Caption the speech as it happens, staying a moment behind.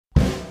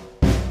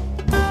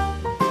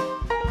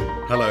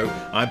Hello,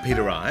 I'm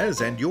Peter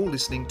Ayres, and you're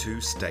listening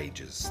to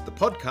Stages, the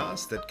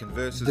podcast that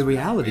converses. The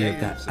reality of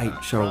that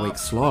 8-show-a-week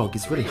slog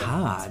is really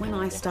hard. When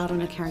I start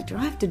on a character,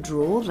 I have to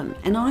draw them,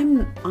 and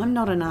I'm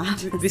not an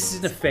artist. This is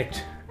an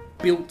effect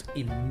built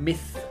in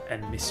myth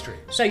and mystery.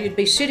 So you'd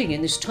be sitting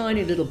in this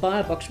tiny little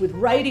bio box with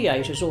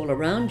radiators all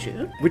around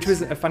you. Which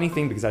was a funny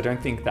thing because I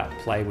don't think that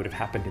play would have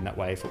happened in that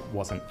way if it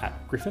wasn't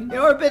at Griffin.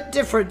 You're a bit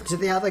different to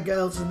the other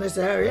girls in this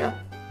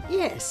area.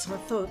 Yes, I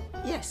thought,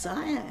 yes,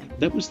 I am.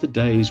 That was the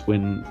days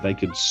when they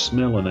could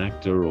smell an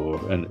actor or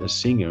a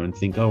singer and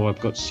think, oh, I've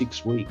got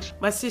 6 weeks.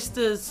 My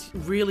sisters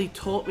really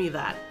taught me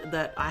that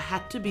I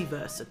had to be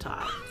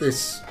versatile.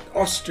 This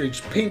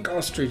pink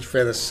ostrich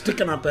feather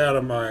sticking up out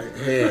of my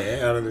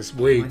hair, out of this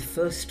wig. My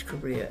first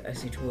career,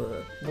 as it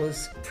were,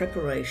 was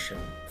preparation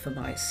for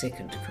my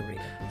second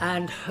career.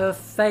 And her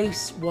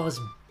face was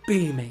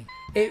beaming.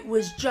 It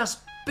was just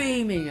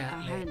beaming at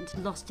me. I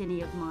hadn't lost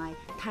any of my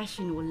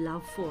passion or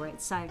love for it,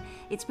 so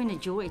it's been a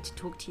joy to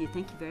talk to you.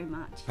 Thank you very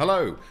much.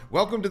 Hello,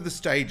 welcome to the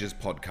Stages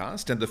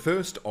podcast and the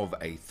first of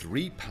a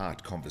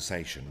 3-part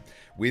conversation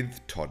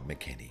with Todd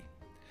McKenney.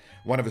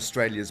 One of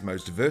Australia's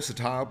most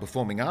versatile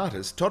performing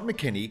artists, Todd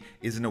McKenney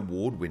is an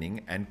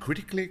award-winning and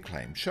critically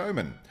acclaimed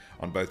showman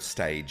on both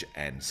stage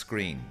and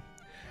screen.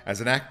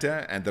 As an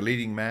actor and the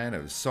leading man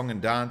of song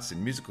and dance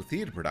in musical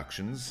theatre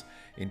productions,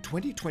 in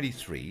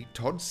 2023,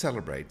 Todd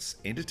celebrates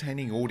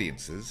entertaining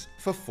audiences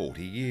for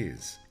 40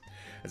 years.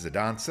 As a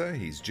dancer,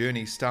 his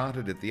journey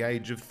started at the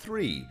age of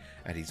 3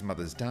 at his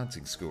mother's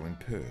dancing school in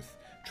Perth,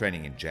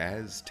 training in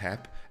jazz,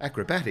 tap,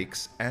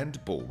 acrobatics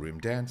and ballroom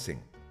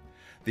dancing.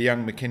 The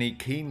young McKenney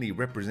keenly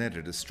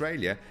represented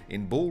Australia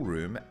in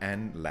ballroom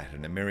and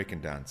Latin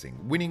American dancing,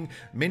 winning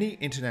many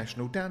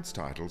international dance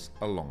titles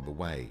along the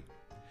way.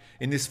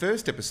 In this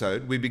first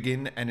episode, we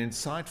begin an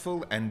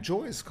insightful and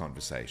joyous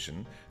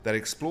conversation that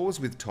explores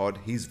with Todd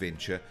his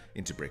venture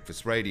into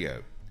breakfast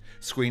radio,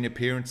 screen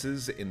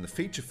appearances in the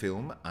feature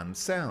film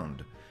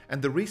Unsound,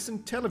 and the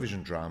recent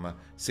television drama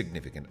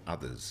Significant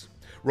Others,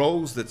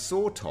 roles that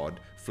saw Todd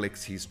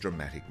flex his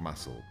dramatic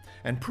muscle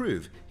and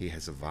prove he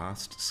has a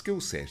vast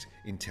skill set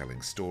in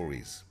telling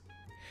stories.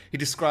 He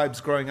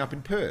describes growing up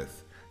in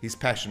Perth, his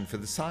passion for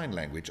the sign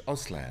language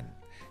Auslan,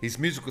 his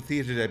musical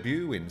theatre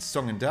debut in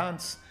Song and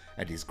Dance,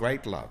 and his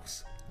great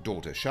loves,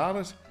 daughter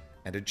Charlotte,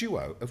 and a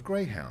duo of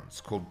greyhounds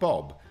called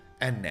Bob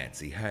and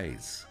Nancy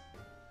Hayes.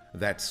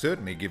 That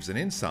certainly gives an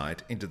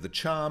insight into the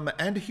charm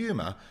and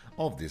humour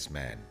of this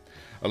man,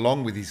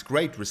 along with his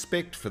great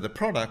respect for the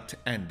product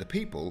and the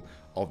people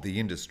of the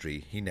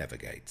industry he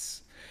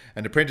navigates.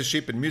 An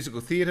apprenticeship in musical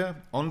theatre,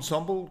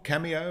 ensemble,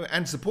 cameo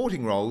and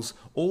supporting roles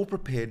all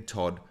prepared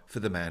Todd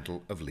for the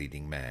mantle of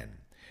leading man,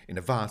 in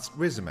a vast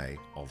resume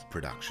of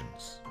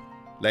productions.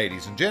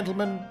 Ladies and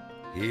gentlemen,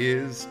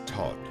 here's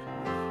Todd.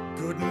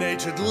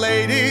 Good-natured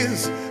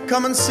ladies,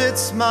 come and sit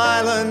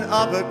smiling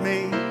up at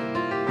me,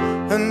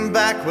 and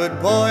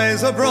backward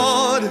boys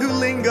abroad who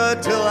linger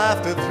till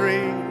after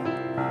 3.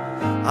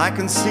 I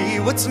can see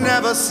what's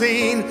never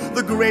seen,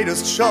 the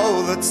greatest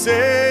show that's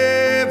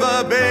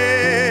ever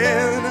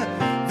been.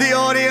 The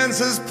audience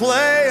is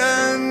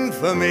playing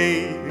for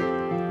me.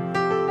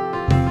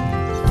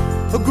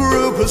 A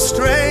group of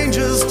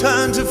strangers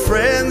turn to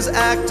friends,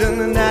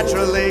 acting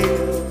naturally.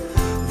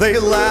 They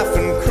laugh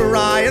and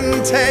cry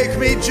and take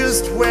me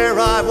just where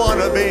I want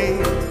to be.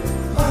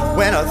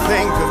 When I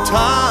think of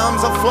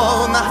times I've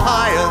flown the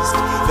highest,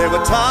 there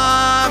were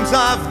times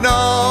I've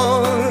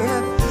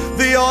known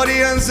the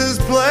audience is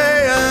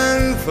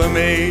playing for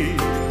me.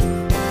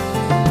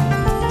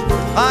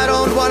 I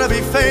don't want to be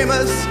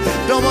famous,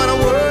 don't want to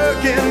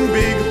work in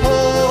big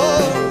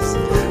halls.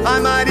 I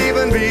might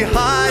even be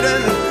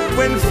hiding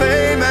when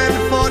fame and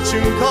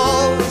fortune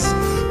calls.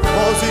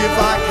 'Cause if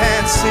I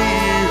can't see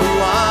who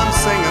I'm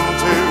singing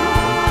to,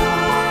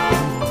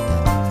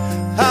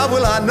 how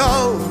will I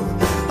know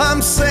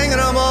I'm singing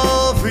them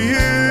all for you?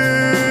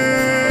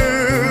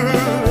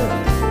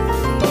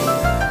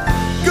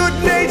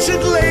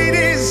 Good-natured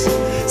ladies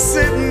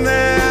sitting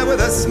there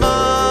with a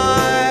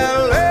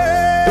smile,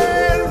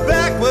 and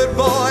backward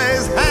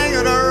boys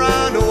hanging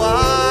around a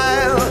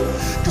while.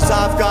 'Cause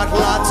I've got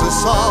lots of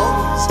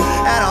songs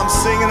and I'm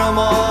singing them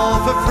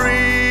all for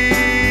free.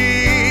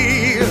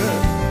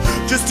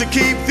 Just to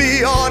keep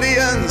the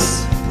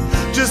audience,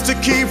 just to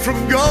keep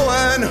from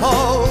going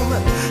home,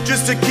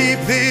 just to keep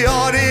the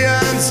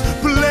audience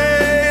playing.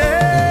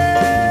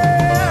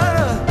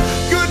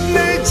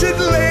 Good-natured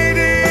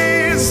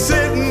ladies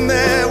sitting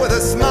there with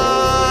a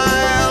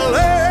smile,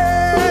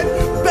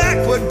 and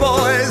backward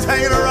boys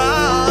hanging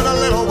around a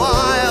little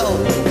while.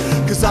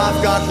 'Cause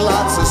I've got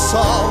lots of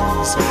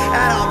songs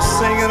and I'm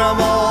singing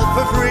them all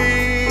for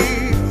free.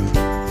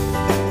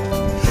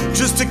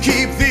 Just to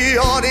keep the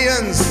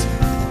audience,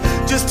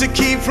 just to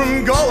keep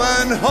from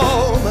going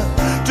home,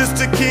 just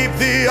to keep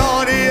the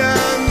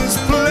audience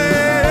playing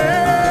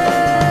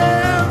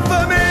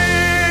for me.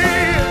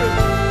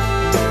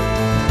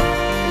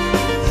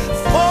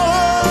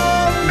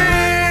 For me.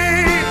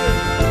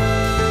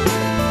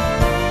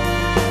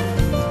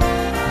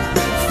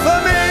 For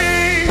me.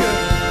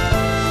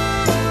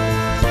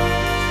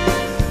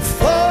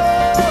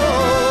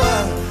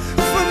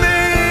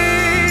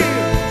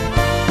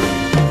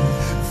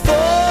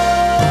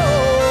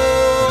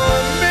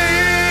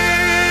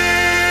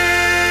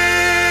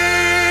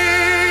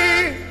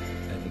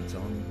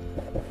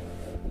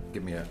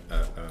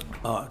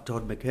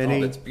 Todd McKenney.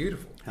 Oh, that's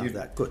beautiful. How's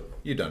that? Good.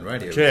 You've done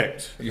radio.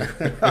 Checked. Into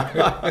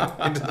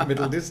the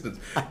middle distance.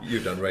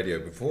 You've done radio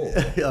before.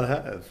 I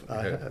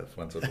have.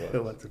 Once or twice.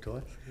 Once or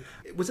twice.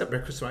 Was that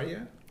breakfast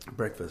radio?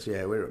 Breakfast,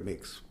 yeah. We're at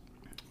Mix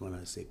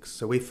 106.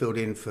 So we filled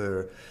in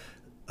for,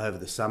 over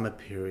the summer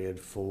period,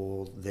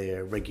 for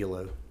their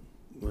regular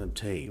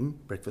team,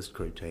 breakfast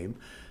crew team,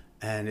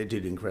 and it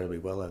did incredibly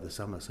well over the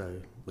summer,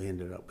 so we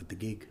ended up with the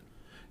gig.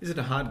 Is it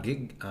a hard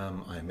gig?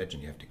 I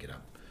imagine you have to get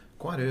up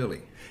quite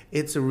early.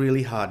 It's a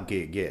really hard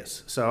gig,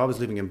 yes. So I was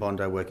living in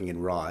Bondi, working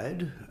in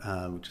Ryde,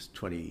 which is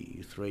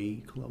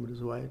 23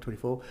 kilometres away,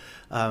 24,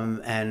 so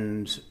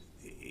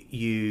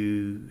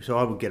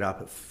I would get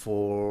up at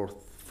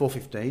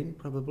 4:15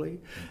 probably,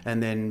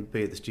 and then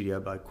be at the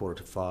studio by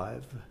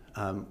 4:45.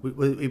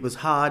 It was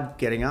hard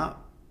getting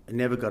up. It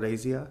never got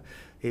easier.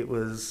 It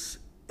was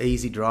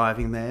easy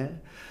driving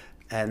there,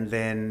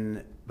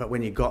 but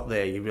when you got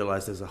there, you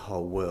realise there's a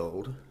whole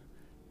world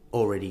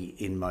already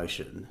in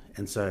motion,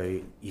 and so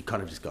you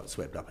kind of just got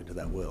swept up into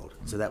that world.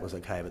 So that was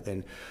okay. But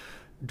then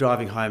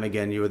driving home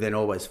again, you were then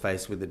always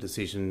faced with the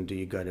decision: do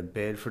you go to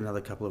bed for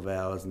another couple of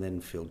hours and then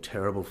feel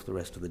terrible for the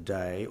rest of the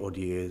day, or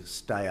do you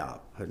stay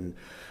up? And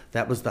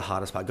that was the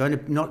hardest part.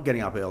 Not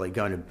getting up early,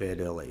 going to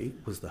bed early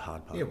was the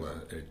hard part. Yeah, well,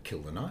 it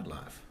killed the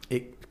nightlife.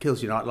 It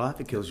kills your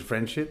nightlife. It kills your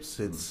friendships.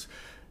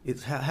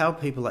 It's how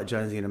people like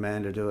Jonesy and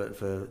Amanda do it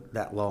for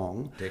that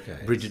long.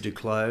 Decades. Bridget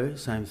Duclos,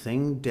 same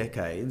thing.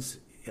 Decades.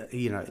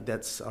 You know,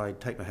 I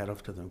take my hat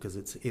off to them because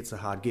it's a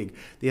hard gig.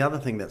 The other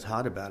thing that's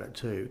hard about it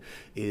too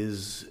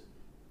is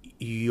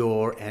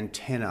your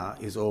antenna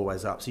is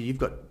always up. So you've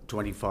got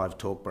 25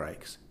 talk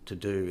breaks to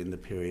do in the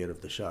period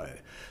of the show.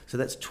 So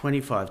that's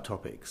 25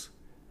 topics.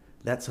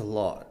 That's a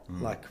lot.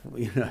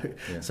 Yeah.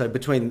 So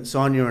between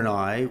Sonia and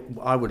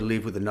I would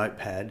live with a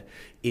notepad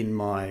in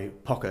my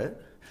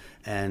pocket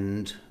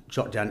and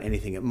jot down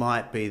anything. It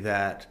might be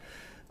that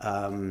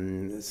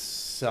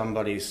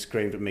somebody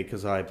screamed at me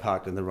because I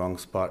parked in the wrong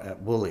spot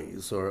at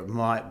Woolies, or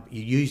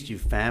you used your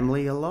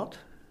family a lot.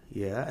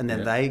 Yeah, and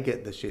then they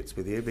get the shits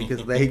with you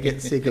because they get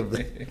sick of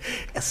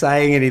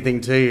saying anything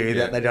to you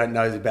that they don't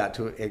know is about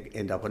to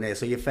end up on air.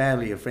 So your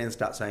family, your friends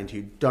start saying to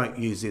you, don't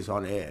use this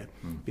on air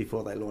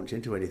before they launch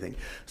into anything.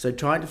 So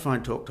trying to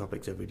find talk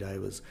topics every day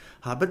was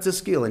hard, but it's a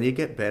skill and you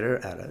get better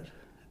at it.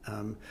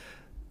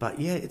 But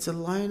yeah, it's a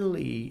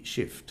lonely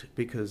shift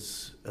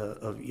because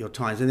of your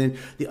times. And then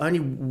the only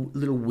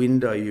little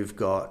window you've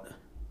got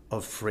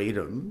of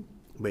freedom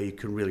where you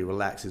can really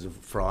relax is a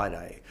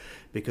Friday.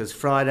 Because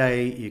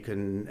Friday you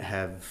can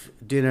have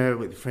dinner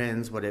with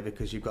friends, whatever,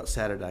 because you've got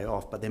Saturday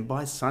off. But then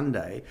by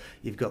Sunday,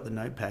 you've got the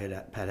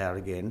notepad out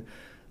again,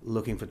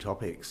 looking for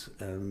topics.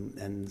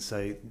 And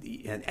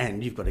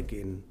you've got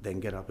to then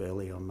get up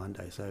early on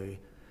Monday. So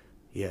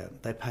yeah,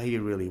 they pay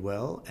you really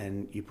well,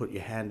 and you put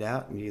your hand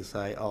out and you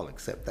say, I'll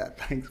accept that,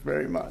 thanks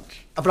very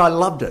much. But I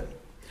loved it.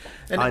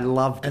 And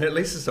at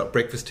least it's not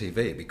breakfast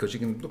TV, because you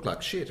can look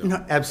like shit.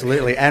 No,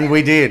 absolutely, and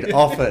we did,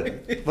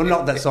 often. Well,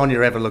 not that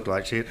Sonia ever looked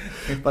like shit,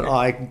 but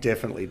I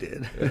definitely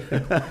did.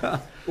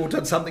 Well,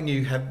 Todd, something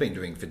you have been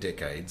doing for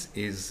decades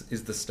is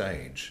the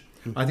stage.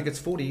 I think it's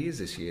 40 years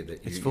this year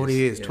that you... It's 40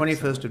 years.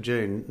 21st of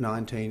June,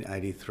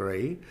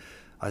 1983.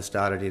 I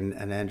started in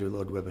an Andrew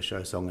Lloyd Webber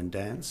show, Song and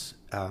Dance,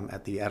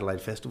 at the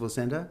Adelaide Festival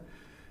Centre.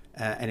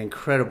 An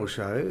incredible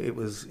show. It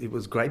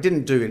was great.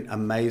 Didn't do an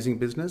amazing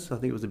business. I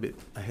think it was a bit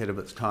ahead of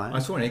its time. I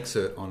saw an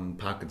excerpt on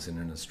Parkinson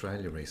in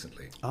Australia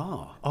recently.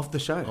 Oh, of the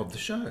show? Of the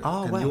show.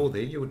 Oh, and wow. you're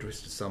there. You were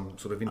dressed as some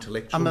sort of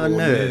intellectual I'm a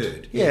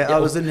nerd. Yeah, I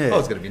was a nerd. I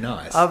was going to be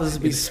nice. I was a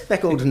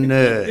bespeckled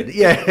nerd.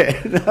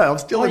 Yeah, no, I'm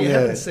still a nerd. You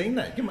haven't seen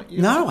that?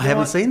 I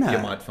haven't seen that. You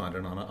might find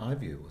it on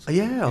iView or something.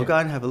 Yeah, I'll go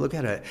and have a look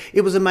at it.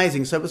 It was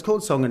amazing. So it was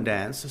called Song and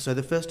Dance. So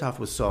the first half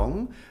was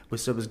song.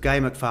 So it was Gay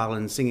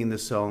McFarlane singing the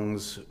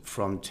songs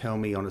from Tell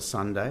Me on a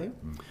Sunday,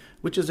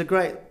 which is a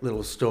great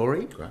little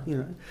story, you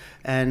know.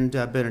 And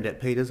Bernadette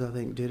Peters, I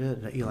think, did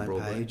it.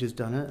 Elaine Page has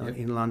done it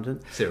in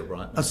London. Sarah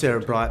Brightman. Sarah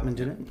Brightman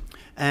did it.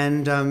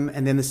 And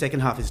then the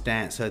second half is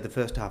dance. So the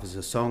first half is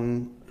a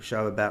song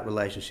show about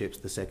relationships.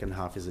 The second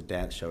half is a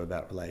dance show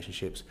about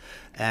relationships.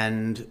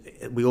 And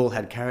we all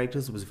had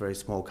characters. It was a very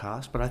small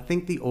cast. But I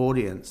think the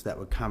audience that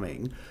were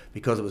coming,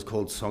 because it was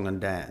called Song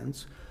and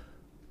Dance,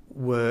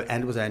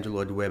 and it was Andrew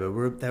Lloyd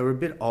Webber, they were a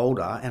bit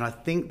older, and I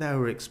think they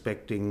were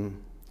expecting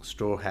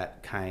straw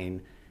hat,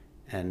 cane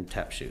and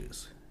tap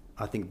shoes.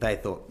 I think they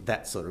thought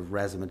that sort of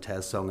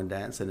razzmatazz Song and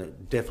Dance, and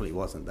it definitely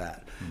wasn't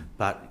that.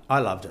 But I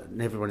loved it,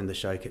 and everyone in the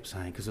show kept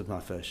saying, because it was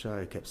my first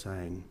show, kept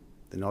saying,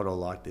 they're not all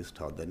like this,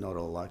 Todd, they're not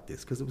all like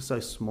this, because it was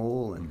so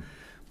small, and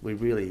we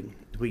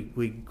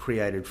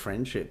created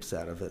friendships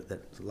out of it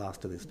that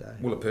last to this day.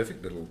 Well, a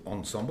perfect little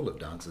ensemble of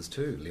dancers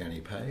too.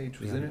 Leonie Page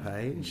was in it.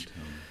 Page.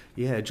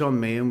 Yeah, John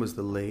Meehan was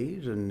the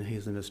lead, and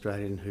he's an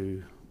Australian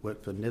who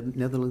worked for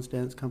Netherlands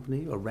Dance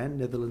Company, or ran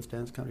Netherlands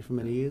Dance Company for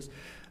many years.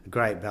 A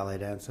great ballet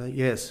dancer.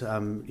 Yes,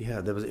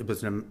 it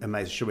was an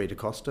amazing. Cherie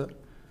DaCosta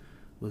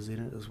was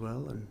in it as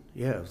well, and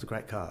yeah, it was a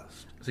great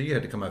cast. So you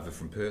had to come over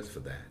from Perth for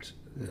that.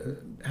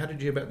 How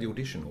did you hear about the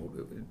audition? Or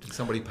did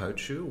somebody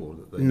poach you?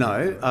 Or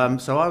No.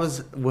 So I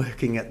was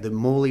working at the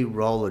Morley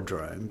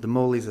Rollerdrome. The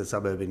Morley's a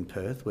suburb in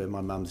Perth where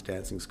my mum's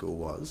dancing school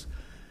was.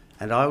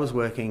 And I was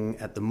working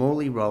at the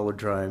Morley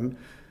Rollerdrome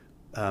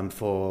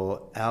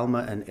for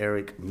Alma and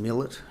Eric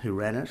Millett, who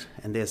ran it.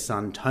 And their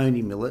son,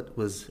 Tony Millett,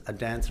 was a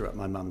dancer at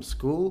my mum's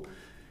school.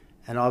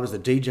 And I was the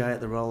DJ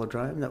at the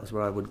Rollerdrome. That was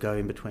where I would go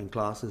in between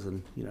classes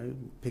and,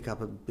 pick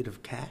up a bit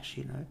of cash,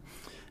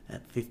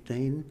 at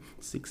 15,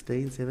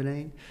 16,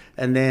 17.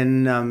 And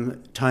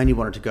then Tony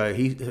wanted to go.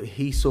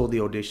 He saw the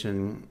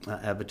audition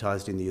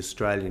advertised in the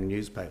Australian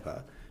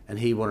newspaper and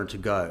he wanted to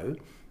go.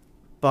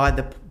 By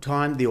the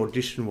time the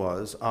audition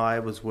was, I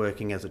was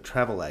working as a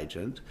travel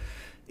agent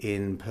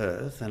in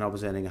Perth and I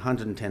was earning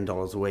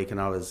 $110 a week and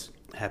I was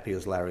happy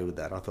as Larry with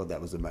that. I thought that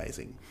was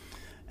amazing.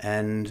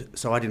 And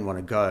so I didn't want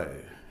to go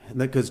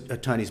because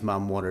Tony's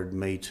mum wanted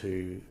me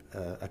to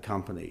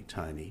accompany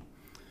Tony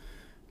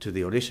to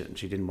the audition.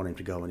 She didn't want him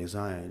to go on his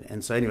own.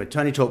 And so anyway,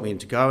 Tony talked me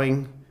into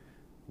going.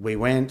 We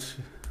went.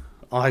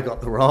 I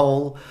got the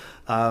role.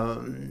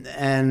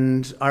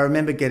 And I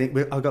remember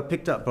I got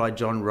picked up by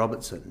John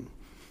Robertson,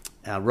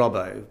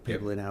 Robbo,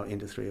 people in our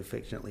industry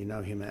affectionately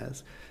know him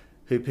as,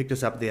 who picked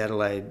us up at the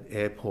Adelaide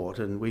airport.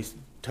 And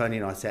Tony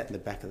and I sat in the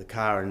back of the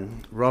car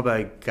and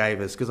Robbo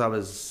gave us, because I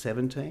was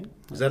 17.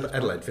 Was that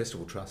Adelaide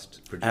Festival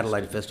Trust produced?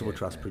 Adelaide Festival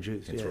Trust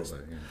produced, Hence yes.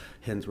 Robbo,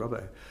 Hence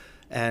Robbo.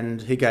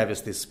 And he gave us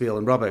this spiel,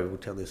 and Robbo will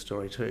tell this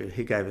story too.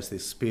 He gave us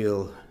this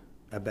spiel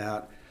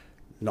about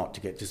not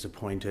to get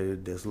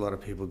disappointed. There's a lot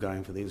of people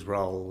going for these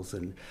roles,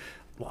 and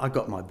I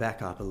got my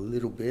back up a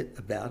little bit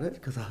about it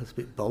because I was a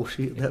bit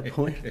bolshy at that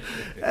point,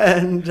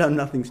 and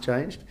nothing's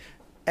changed.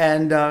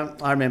 And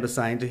I remember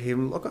saying to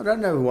him, "Look, I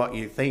don't know what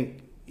you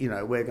think,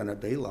 we're going to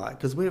be like,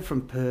 because we're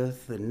from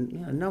Perth,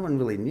 and no one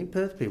really knew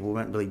Perth. People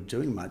weren't really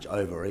doing much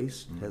over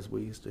east, as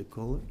we used to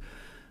call it."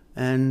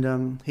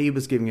 And he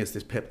was giving us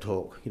this pep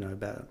talk,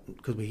 about,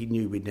 because he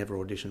knew we'd never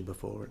auditioned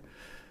before.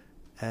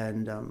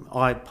 And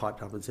I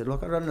piped up and said,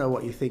 "Look, I don't know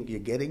what you think you're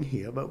getting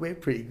here, but we're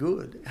pretty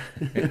good."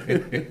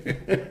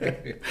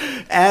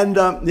 And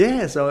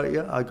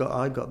I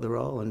got the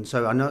role. And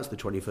so I know it's the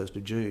 21st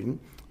of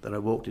June that I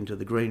walked into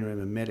the green room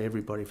and met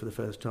everybody for the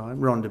first time.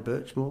 Rhonda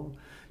Birchmore,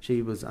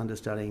 she was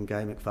understudying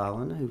Gay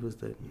McFarlane, who was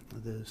the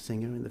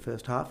singer in the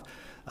first half.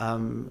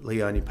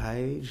 Leonie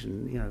Page,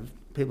 and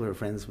people who are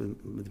friends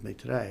with me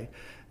today,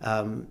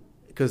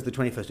 because the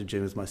 21st of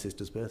June was my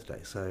sister's birthday,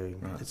 so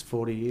It's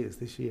 40 years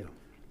this year.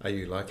 Are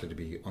you likely to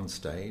be on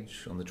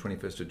stage on the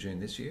 21st of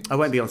June this year? I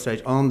won't be on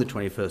stage on the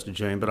 21st of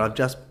June, but I've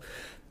just,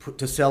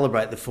 to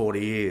celebrate the 40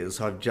 years,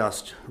 I've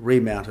just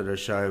remounted a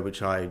show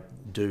which I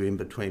do in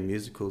between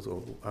musicals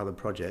or other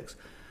projects,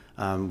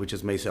 which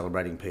is me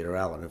celebrating Peter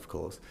Allen, of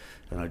course,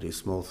 and I do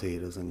small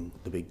theatres and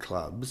the big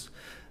clubs.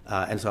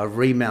 And so I've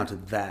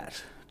remounted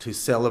that to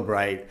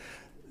celebrate,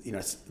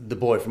 The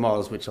Boy from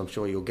Oz, which I'm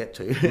sure you'll get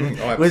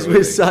to,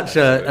 was such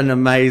an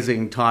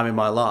amazing time in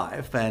my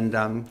life.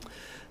 And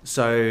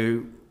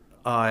so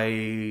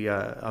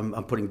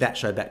I'm putting that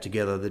show back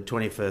together. The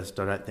 21st,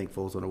 I don't think,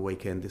 falls on a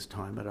weekend this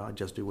time, but I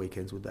just do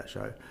weekends with that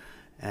show.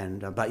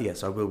 And but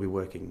yes, I will be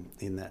working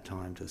in that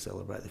time to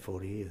celebrate the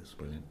 40 years.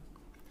 Brilliant.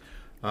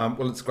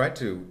 Well, it's great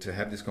to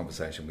have this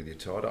conversation with you,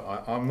 Todd.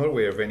 I'm not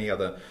aware of any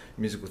other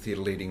musical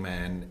theatre leading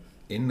man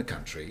in the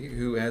country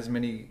who has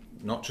many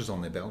notches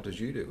on their belt as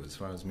you do, as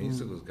far as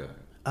musicals go.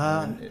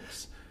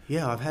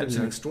 I've had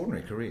an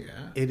extraordinary career.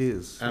 It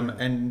is,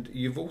 and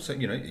you've also,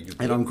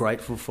 and I'm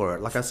grateful for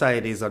it. Like I say,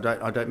 it is. I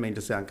don't mean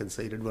to sound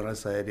conceited when I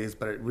say it is,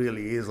 but it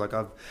really is. Like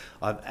I've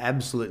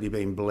absolutely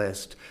been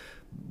blessed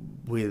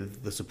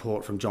with the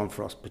support from John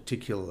Frost,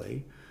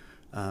 particularly,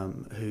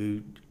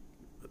 who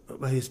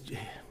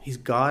he's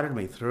guided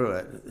me through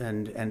it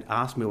and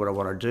asked me what I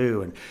want to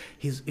do, and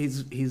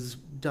he's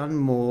done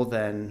more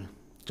than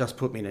just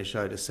put me in a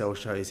show to sell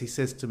shows. He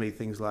says to me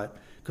things like,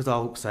 because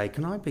I'll say,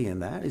 "Can I be in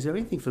that? Is there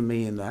anything for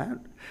me in that?"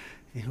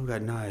 And he'll go,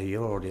 "No,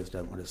 your audience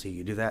don't want to see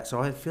you do that."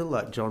 So I feel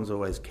like John's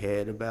always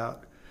cared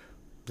about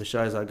the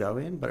shows I go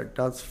in, but it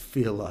does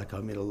feel like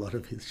I'm in a lot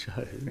of his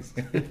shows.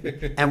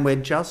 And we're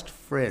just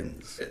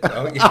friends.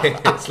 Oh,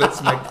 yes,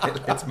 let's make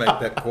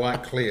that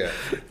quite clear.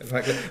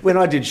 When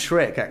I did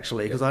Shrek,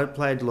 actually, because I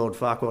played Lord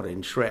Farquaad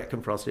in Shrek,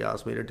 and Frosty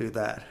asked me to do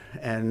that.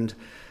 And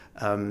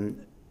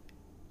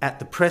at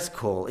the press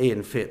call,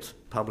 Ian Phipps,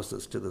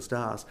 publicist to the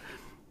Stars,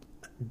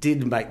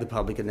 did make the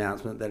public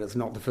announcement that it's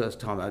not the first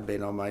time I'd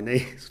been on my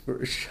knees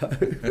for a show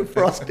for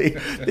Frosty,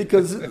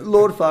 because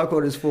Lord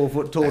Farquaad is 4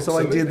 foot tall,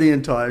 Absolutely. So I did the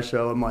entire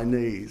show on my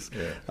knees.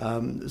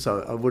 Yeah.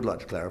 So I would like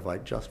to clarify,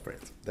 just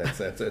friends.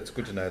 That's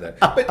good to know that.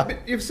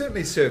 But you've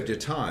certainly served your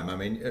time. I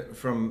mean,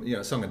 from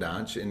song and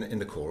dance in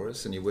the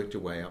chorus, and you worked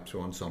your way up to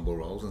ensemble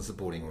roles and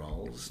supporting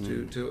roles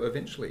to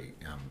eventually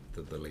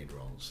the lead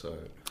roles. So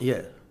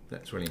yeah,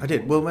 that's really important. I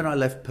did. Well, when I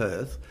left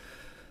Perth,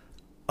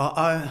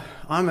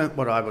 I'm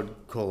what I would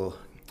call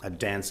a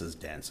dancer's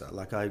dancer.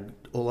 Like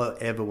all I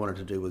ever wanted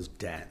to do was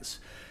dance.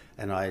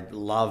 And I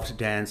loved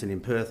dance, and in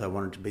Perth I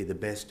wanted to be the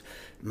best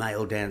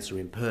male dancer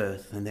in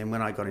Perth. And then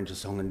when I got into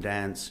song and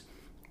dance,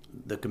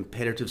 the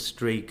competitive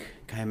streak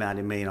came out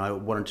in me, and I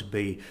wanted to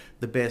be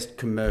the best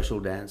commercial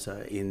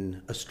dancer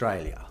in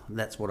Australia.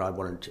 That's what I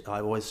wanted.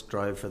 I always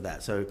strove for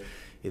that. So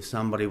if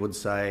somebody would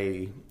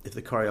say, if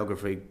the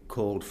choreography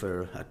called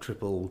for a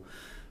triple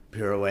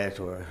pirouette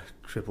or a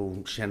triple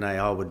chaîné,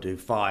 I would do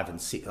 5 and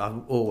 6. I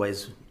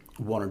always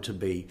wanted to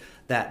be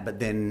that, but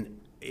then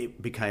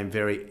it became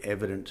very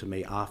evident to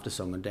me after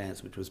Song and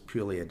Dance, which was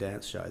purely a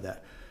dance show,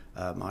 that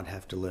I'd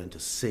have to learn to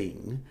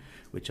sing,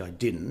 which I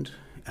didn't,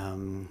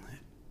 and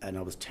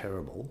I was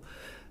terrible.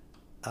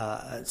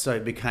 So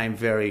it became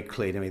very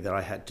clear to me that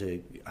I had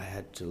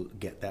to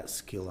get that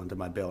skill under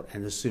my belt.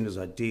 And as soon as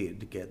I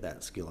did get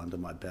that skill under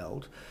my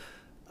belt,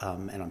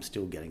 and I'm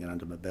still getting it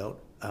under my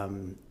belt,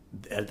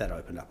 that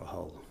opened up a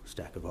whole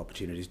stack of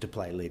opportunities to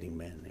play leading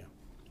men. Yeah.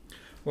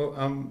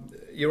 Well,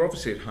 you're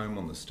obviously at home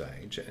on the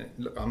stage. And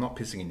look, I'm not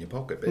pissing in your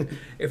pocket, but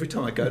every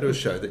time I go to a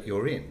show that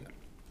you're in,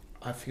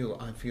 I feel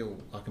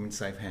like I'm in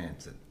safe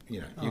hands. That,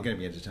 you're going to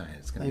be entertained.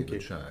 It's going to be a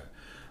good show.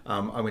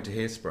 I went to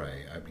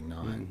Hairspray opening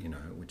night,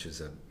 which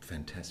is a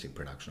fantastic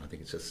production. I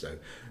think it's just so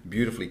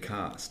beautifully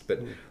cast.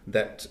 But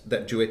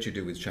that duet you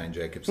do with Shane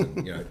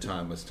Jacobson,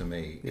 Timeless to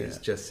Me,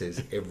 just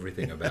says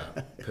everything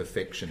about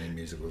perfection in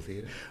musical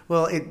theatre.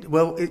 Well,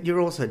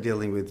 you're also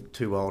dealing with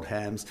two old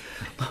hams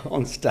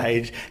on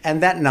stage,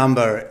 and that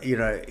number,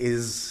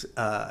 is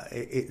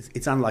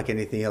it's unlike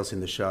anything else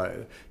in the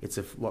show. It's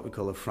what we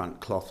call a front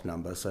cloth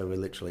number, so we're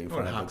literally in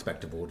front of it. It harks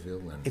back to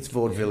vaudeville. It's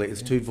vaudeville.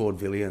 It's two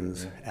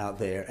vaudevillians out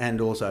there, and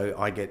also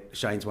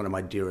Shane's one of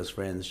my dearest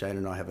friends. Shane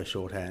and I have a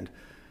shorthand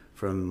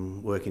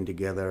from working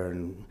together,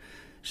 and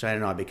Shane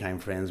and I became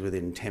friends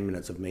within 10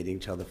 minutes of meeting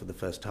each other for the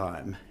first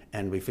time,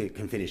 and we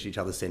can finish each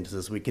other's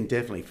sentences. We can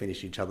definitely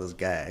finish each other's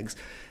gags.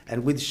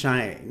 And with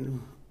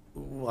Shane,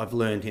 I've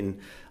learned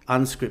in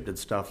unscripted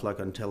stuff like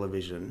on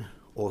television,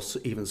 or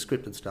even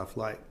scripted stuff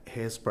like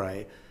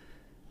Hairspray,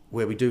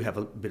 where we do have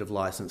a bit of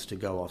license to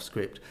go off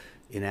script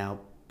in our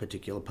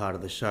particular part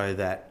of the show,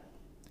 that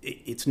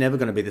it's never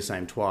going to be the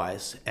same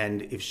twice.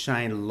 And if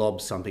Shane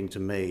lobs something to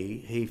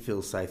me, he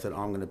feels safe that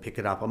I'm going to pick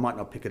it up. I might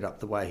not pick it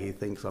up the way he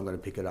thinks I'm going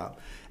to pick it up.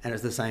 And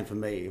it's the same for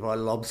me. If I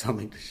lob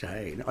something to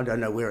Shane, I don't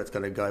know where it's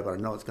going to go, but I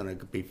know it's going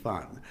to be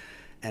fun.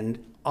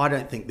 And I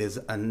don't think there's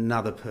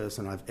another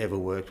person I've ever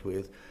worked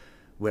with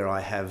where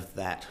I have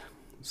that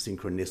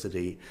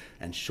synchronicity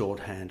and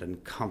shorthand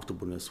and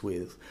comfortableness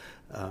with.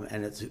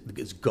 And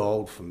it's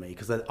gold for me,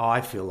 because I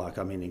feel like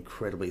I'm in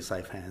incredibly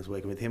safe hands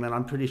working with him, and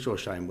I'm pretty sure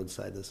Shane would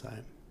say the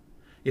same.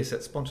 Yes,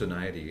 that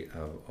spontaneity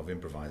of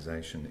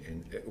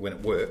improvisation when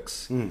it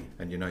works,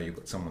 and you've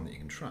got someone that you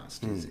can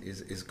trust,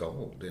 is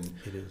gold. And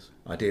it is.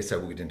 I dare say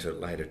we'll get into it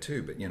later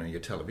too, but your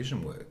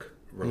television work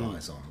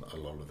relies on a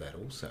lot of that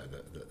also,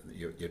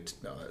 your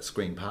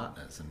screen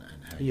partners and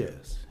how you...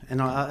 Yes,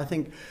 and I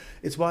think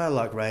it's why I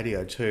like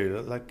radio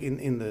too. Like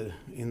in the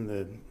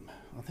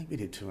I think we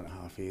did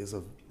 2.5 years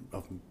of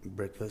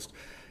breakfast.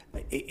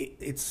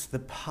 It's the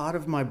part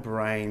of my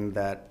brain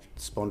that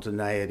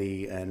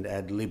spontaneity and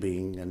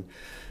ad-libbing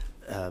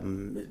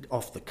and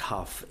off the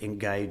cuff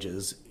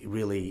engages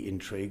really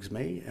intrigues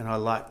me. And I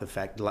like the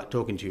fact, like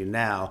talking to you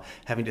now,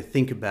 having to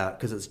think about,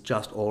 because it's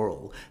just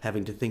oral,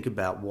 having to think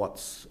about what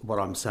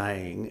I'm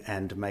saying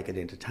and to make it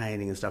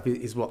entertaining and stuff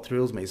is what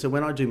thrills me. So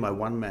when I do my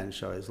one-man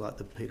shows like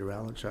the Peter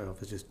Allen show I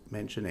was just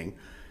mentioning,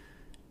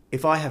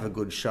 if I have a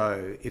good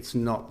show, it's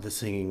not the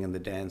singing and the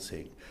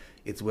dancing.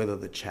 It's whether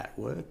the chat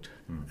worked.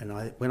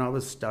 And when I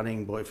was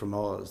studying Boy from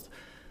Oz,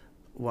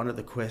 one of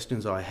the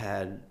questions I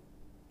had,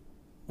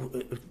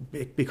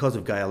 because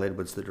of Gail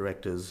Edwards, the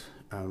director's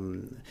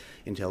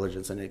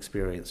intelligence and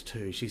experience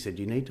too, she said,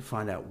 you need to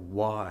find out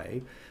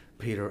why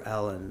Peter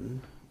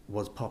Allen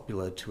was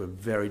popular to a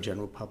very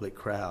general public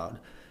crowd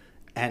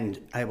and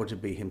able to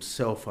be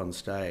himself on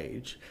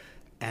stage,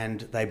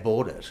 and they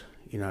bought it.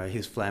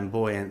 His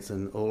flamboyance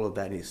and all of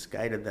that, and he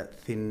skated that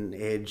thin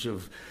edge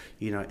of,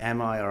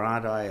 am I or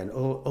aren't I, and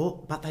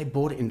all, but they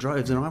bought it in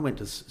droves, and I went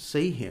to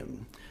see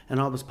him, and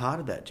I was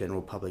part of that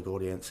general public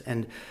audience.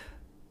 And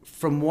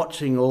from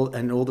watching all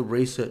the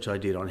research I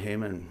did on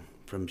him, and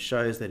from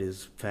shows that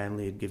his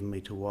family had given me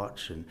to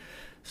watch and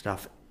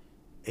stuff,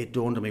 it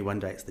dawned on me one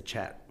day it's the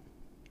chat.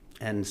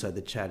 And so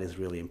the chat is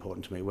really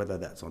important to me, whether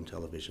that's on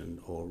television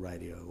or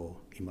radio or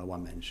in my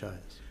one-man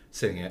shows.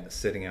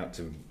 Setting out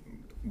to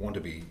want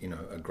to be,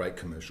 a great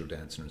commercial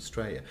dancer in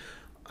Australia,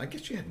 I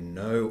guess you had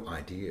no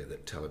idea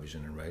that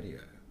television and radio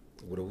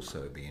would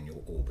also be in your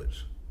orbit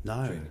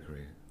during your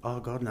career. Oh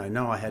God, no!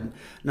 No, I hadn't.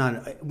 No,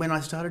 when I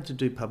started to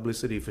do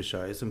publicity for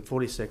shows, and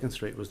 42nd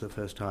Street was the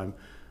first time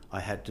I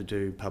had to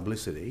do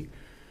publicity.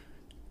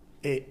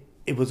 It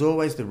was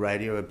always the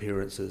radio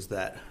appearances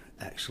that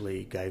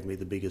actually gave me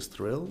the biggest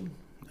thrill,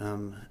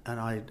 and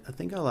I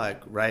think I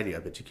like radio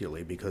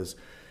particularly because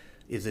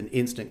is an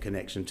instant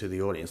connection to the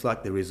audience,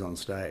 like there is on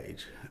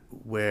stage,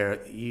 where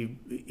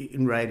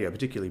in radio,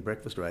 particularly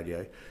breakfast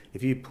radio,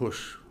 if you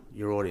push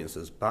your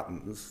audience's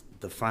buttons,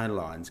 the phone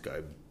lines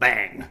go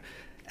bang,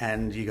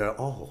 And you go,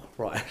 oh,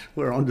 right,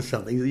 we're onto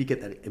something. You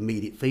get that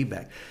immediate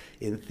feedback.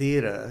 In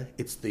theatre,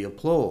 it's the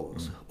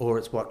applause, or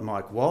it's what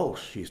Mike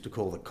Walsh used to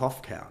call the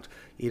cough count.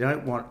 You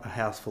don't want a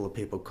house full of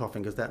people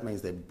coughing because that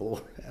means they're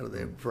bored out of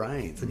their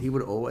brains. And he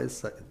would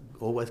always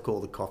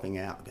call the coughing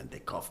out, and they're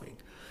coughing.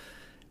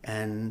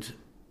 And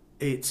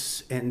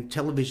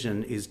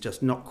television is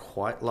just not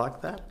quite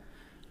like that.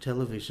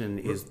 Television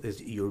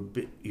is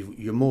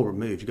you're more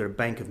removed. You've got a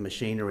bank of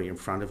machinery in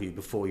front of you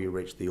before you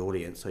reach the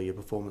audience, so your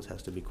performance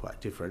has to be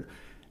quite different.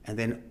 And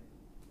then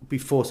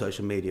before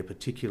social media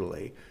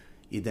particularly,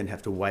 you then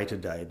have to wait a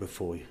day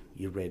before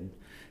you read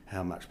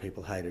how much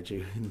people hated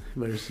you.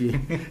 Whereas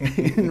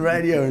in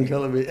radio and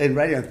television, in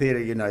radio and theatre,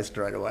 you know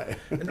straight away.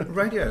 And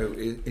radio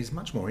is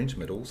much more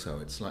intimate also.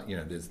 It's like,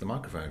 there's the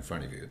microphone in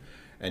front of you,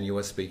 and you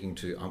are speaking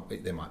to,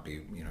 there might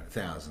be,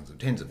 thousands of,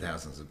 tens of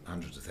thousands of,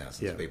 hundreds of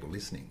thousands of people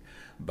listening,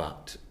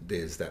 but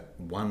there's that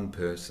one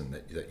person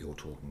that you're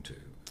talking to.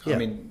 Yeah. I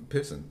mean,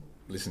 person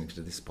listening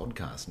to this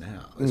podcast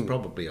now is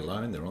probably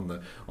alone. They're on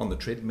the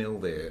treadmill.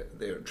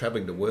 They're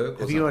travelling to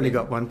work. Have you only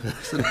got one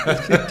person?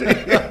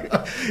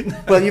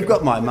 Well, you've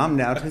got my mum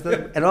now,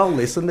 and I'll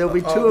listen. There'll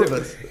be two of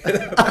us.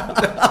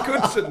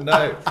 That's good to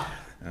know.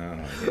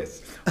 Oh,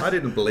 yes. I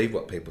didn't believe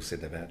what people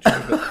said about you.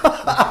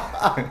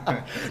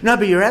 But No,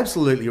 but you're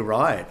absolutely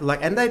right.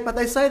 But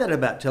they say that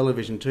about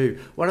television too.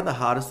 One of the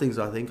hardest things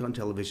I think on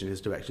television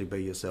is to actually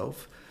be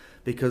yourself,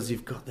 because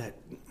you've got that,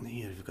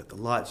 you've got the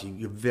lights.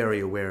 You're very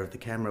aware of the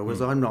camera,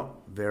 whereas I'm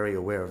not very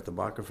aware of the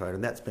microphone,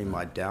 and that's been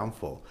my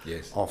downfall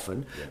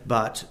often. Yeah.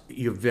 But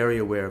you're very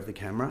aware of the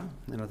camera,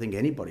 and I think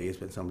anybody is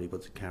when somebody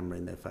puts a camera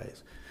in their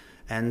face.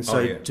 And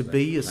so to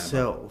be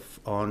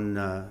yourself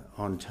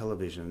on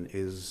television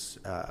is,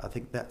 I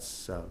think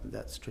that's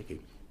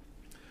tricky.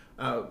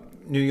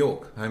 New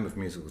York, home of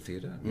musical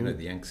theatre.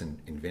 The Yanks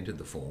invented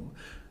the form.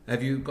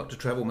 Have you got to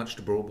travel much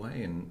to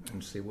Broadway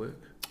and see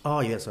work? Oh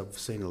yes, I've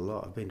seen a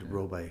lot. I've been to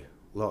Broadway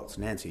lots.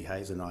 Nancy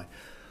Hayes and I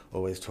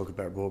always talk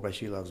about Broadway.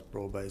 She loves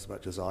Broadway as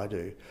much as I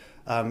do.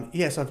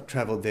 Yes, I've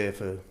travelled there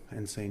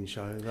and seen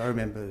shows. I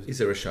remember. Is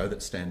there a show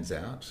that stands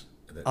out?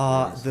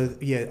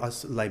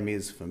 Les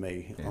Mis for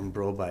me on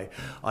Broadway.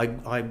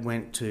 I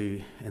went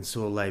to and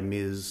saw Les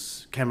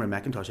Mis. Cameron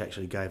McIntosh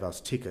actually gave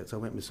us tickets. I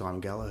went with Simon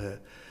Gallagher,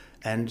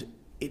 and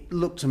it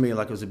looked to me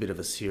like it was a bit of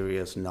a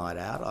serious night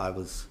out. I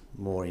was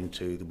more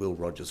into the Will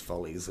Rogers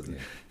Follies and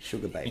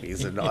Sugar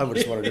Babies, and I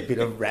just wanted a bit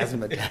of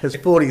razzmatazz.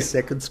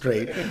 42nd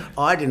Street.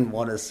 I didn't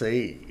want to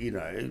see,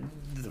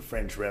 the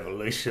French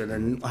Revolution,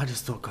 and I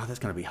just thought, God, that's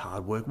going to be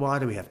hard work. Why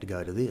do we have to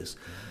go to this?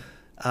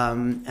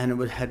 And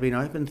it had been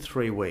open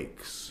 3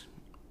 weeks,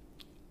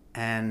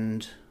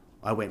 and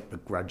I went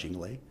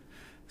begrudgingly,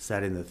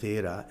 sat in the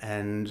theatre,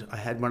 and I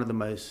had one of the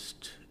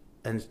most,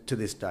 and to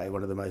this day,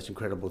 one of the most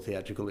incredible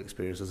theatrical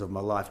experiences of my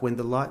life. When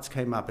the lights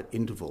came up at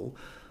interval,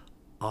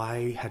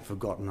 I had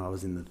forgotten I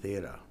was in the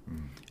theatre,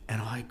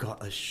 and I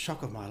got a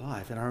shock of my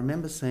life. And I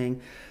remember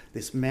seeing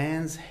this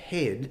man's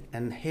head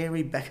and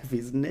hairy back of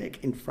his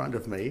neck in front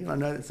of me. I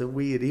know it's a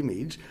weird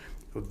image,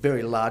 a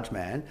very large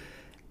man.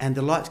 And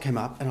the lights came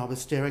up, and I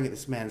was staring at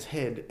this man's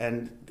head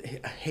and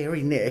a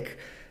hairy neck,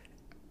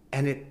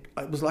 and it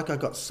was like I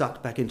got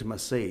sucked back into my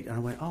seat. And I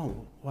went,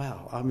 oh,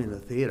 wow, I'm in the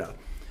theatre.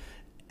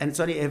 And it's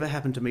only ever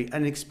happened to me.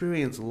 An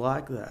experience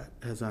like that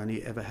has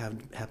only ever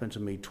happened to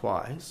me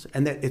twice.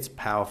 And it's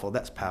powerful.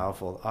 That's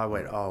powerful. I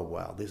went, oh,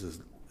 wow, this is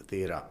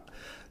theatre,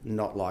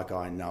 not like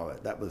I know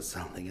it. That was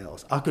something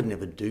else. I could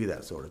never do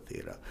that sort of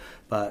theatre,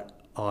 but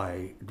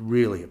I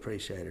really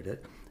appreciated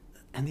it.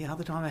 And the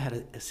other time I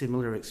had a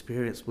similar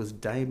experience was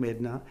Dame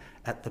Edna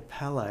at the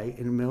Palais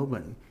in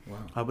Melbourne. Wow.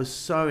 I was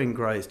so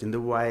engrossed in the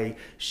way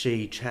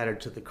she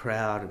chatted to the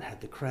crowd and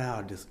had the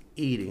crowd just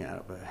eating out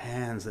of her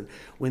hands. And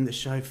when the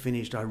show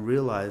finished, I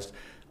realised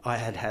I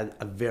had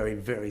a very,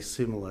 very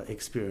similar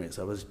experience.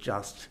 I was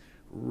just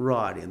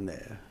right in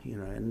there,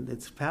 and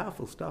it's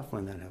powerful stuff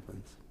when that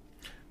happens.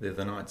 They're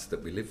the nights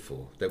that we live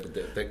for,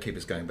 that keep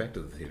us going back to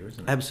the theatre,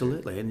 isn't it?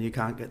 Absolutely, and you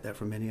can't get that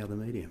from any other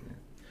medium. Yeah.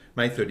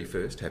 May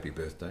 31st, happy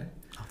birthday.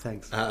 Oh,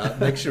 thanks.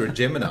 Next year a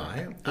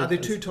Gemini. Are there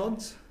two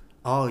Todds?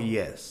 Oh,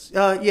 yes.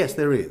 Yes,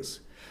 there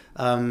is.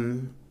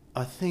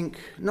 I think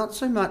not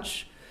so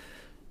much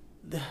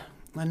in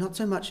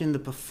the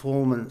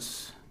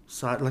performance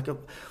side.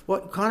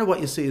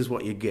 What you see is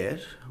what you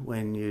get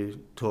when you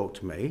talk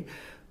to me.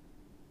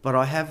 But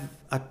I have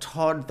a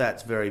Todd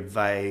that's very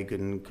vague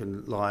and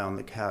can lie on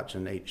the couch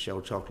and eat shell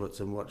chocolates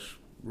and watch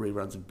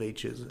reruns of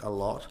Beaches a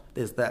lot.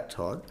 There's that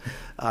Todd.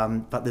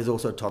 But there's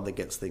also a Todd that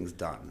gets things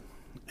done.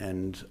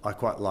 And I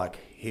quite like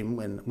him.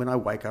 When I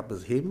wake up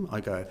as him,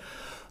 I go,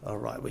 all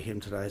right, we're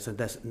him today. So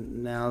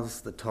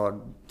today's the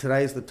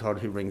Todd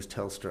who rings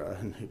Telstra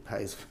and who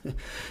pays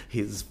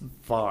his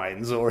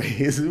fines or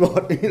his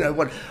what.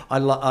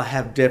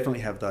 I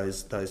definitely have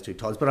those two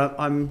Todds. But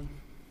I'm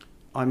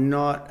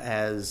not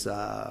as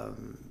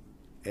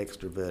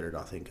extroverted,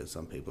 I think, as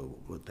some people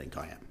would think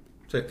I am.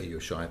 So are you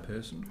a shy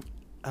person?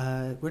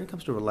 When it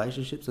comes to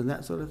relationships and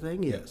that sort of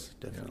thing, yes,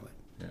 definitely.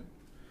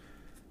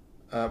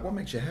 Yeah. What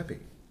makes you happy?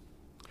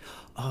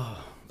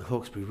 Oh, the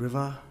Hawkesbury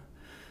River,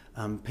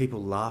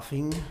 people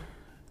laughing.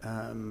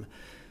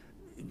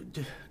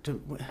 We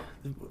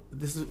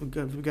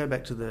go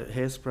back to the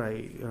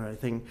hairspray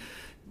thing.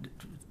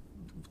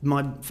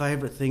 My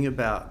favourite thing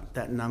about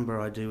that number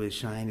I do with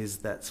Shane is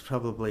that's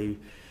probably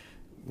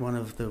one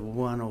of the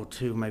 1 or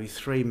 2, maybe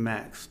 3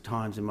 max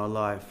times in my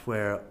life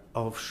where,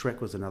 Shrek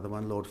was another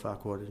one, Lord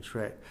Farquaad and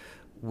Shrek,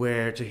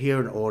 where to hear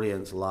an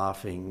audience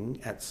laughing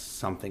at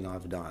something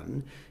I've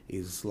done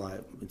is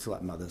it's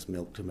like mother's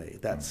milk to me.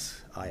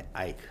 I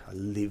ache, I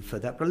live for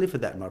that, but I live for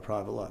that in my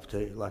private life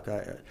too. Like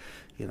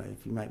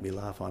if you make me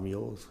laugh, I'm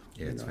yours.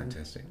 Yeah, it's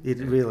fantastic.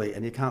 Really,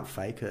 and you can't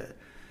fake it.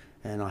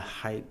 And I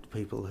hate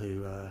people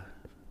who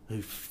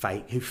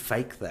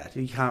fake that.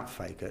 You can't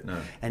fake it. No,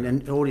 and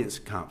an audience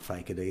can't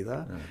fake it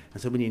either. No.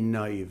 And so when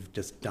you've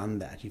just done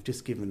that, you've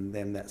just given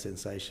them that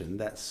sensation,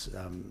 that's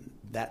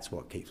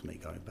what keeps me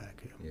going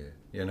back.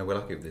 Yeah, no, we're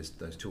lucky if there's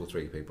those 2 or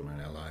 3 people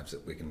in our lives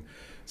that we can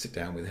sit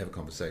down with, have a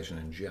conversation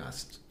and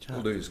just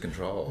lose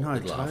control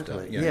with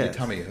laughter. Your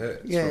tummy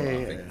hurts from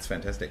laughing. It's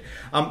fantastic.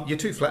 Your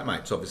 2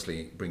 flatmates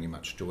obviously bring you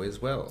much joy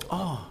as well.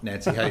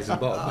 Nancy Hayes and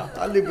Bob.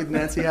 I live with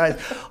Nancy Hayes.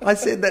 I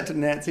said that to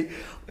Nancy.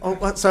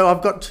 So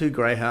I've got 2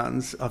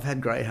 greyhounds. I've had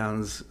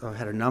greyhounds. I've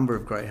had a number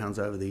of greyhounds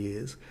over the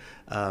years,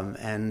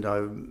 and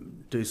I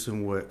do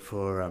some work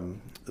for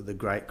the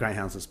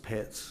greyhounds as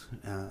pets,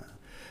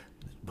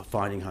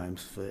 finding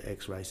homes for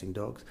ex-racing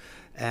dogs,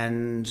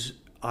 and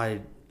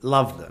I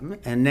love them.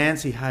 And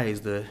Nancy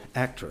Hayes, the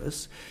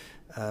actress,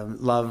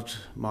 loved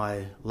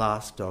my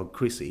last dog,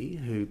 Chrissy,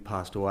 who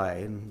passed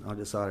away, and I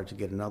decided to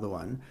get another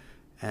one,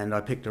 and I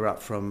picked her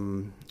up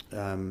from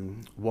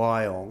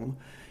Wyong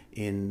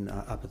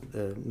up at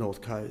the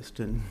north coast,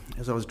 and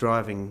as I was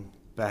driving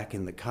back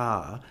in the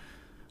car,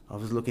 I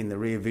was looking in the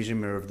rear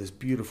vision mirror of this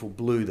beautiful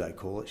blue, they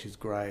call it, she's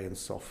grey and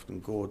soft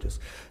and gorgeous,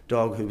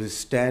 dog who was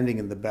standing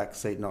in the back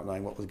seat not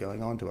knowing what was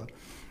going on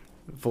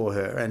for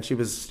her, and she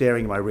was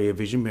staring in my rear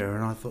vision mirror,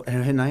 and I thought,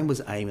 and her name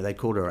was Amy, they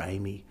called her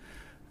Amy,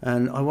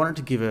 and I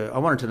wanted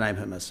to name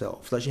her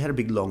myself. So she had a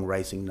big long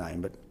racing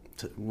name, but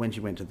when she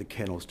went to the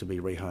kennels to be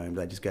rehomed,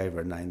 they just gave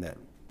her a name that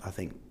I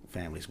think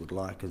families would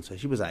like, and so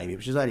she was Amy,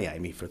 but she was only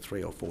Amy for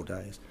 3 or 4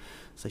 days,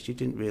 so she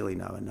didn't really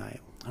know her name.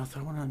 And I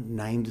thought, I want to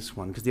name this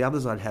one, because the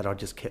others I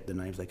just kept the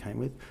names they came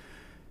with,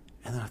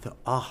 and then I thought,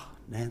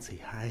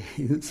 Nancy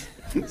Hayes.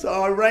 So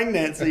I rang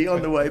Nancy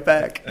on the way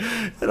back,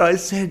 and I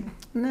said,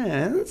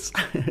 Nance,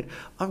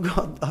 I've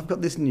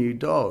got this new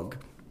dog,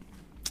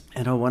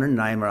 and I want to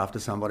name her after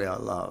somebody I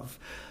love.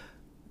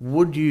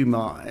 Would you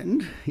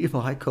mind if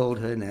I called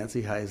her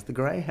Nancy Hayes the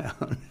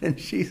Greyhound? And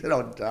she said,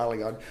 oh,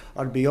 darling,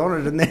 I'd be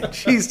honoured. And then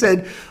she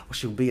said,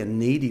 she'll be a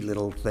needy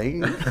little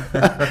thing.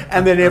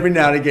 And then every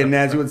now and again,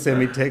 Nancy would send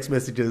me text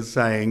messages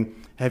saying,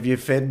 have you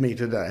fed me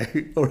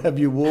today? Or have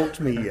you walked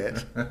me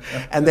yet?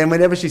 And then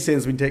whenever she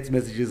sends me text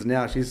messages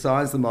now, she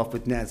signs them off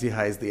with Nancy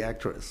Hayes, the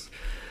actress.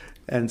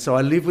 And so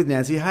I live with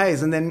Nancy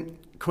Hayes. And then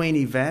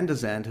Queenie van der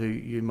Zandt, who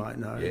you might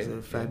know, is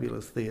a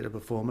fabulous theatre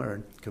performer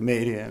and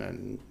comedian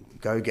and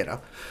go-getter,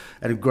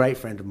 and a great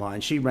friend of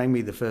mine. She rang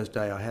me the first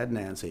day I had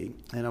Nancy,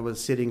 and I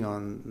was sitting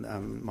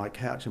on my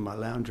couch in my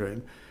lounge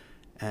room,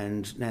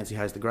 and Nancy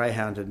Hayes, the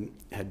greyhound,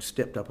 had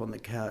stepped up on the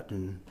couch,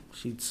 and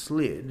she'd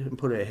slid and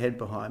put her head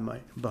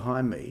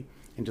behind me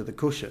into the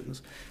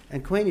cushions,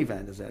 and Queenie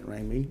van der Zandt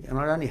rang me, and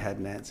I'd only had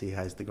Nancy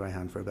Hayes, the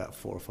greyhound, for about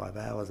 4 or 5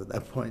 hours at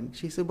that point.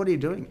 She said, what are you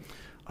doing?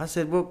 I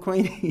said, well,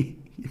 Queenie,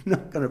 you're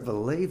not going to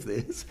believe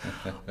this.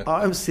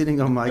 I'm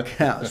sitting on my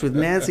couch with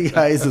Nancy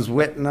Hayes'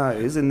 wet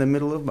nose in the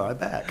middle of my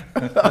back.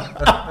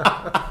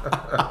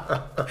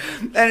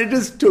 And it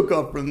just took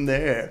off from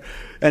there.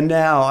 And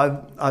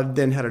now I've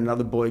then had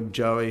another boy,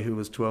 Joey, who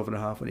was 12 and a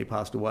half when he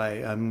passed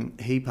away.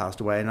 He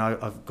passed away, and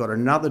I've got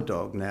another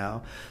dog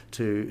now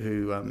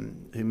who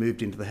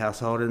moved into the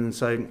household. And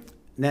so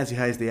Nancy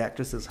Hayes, the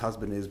actress's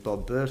husband, is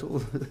Bob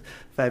Birtle,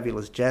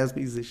 fabulous jazz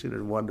musician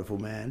and wonderful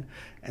man.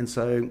 And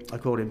so I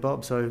called him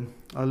Bob. So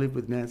I live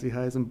with Nancy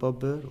Hayes and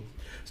Bob Birtle.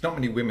 It's not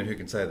many women who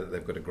can say that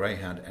they've got a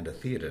greyhound and a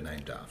theatre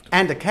named after them.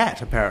 And a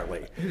cat,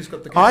 apparently. Who's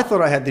got the cat? I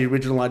thought I had the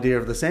original idea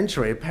of the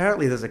century.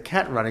 Apparently there's a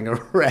cat running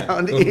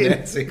around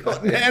Nancy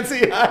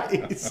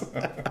Hayes.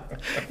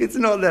 It's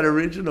not that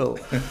original.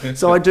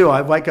 So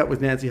I wake up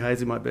with Nancy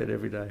Hayes in my bed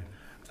every day.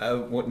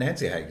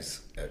 Nancy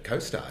Hayes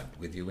co-starred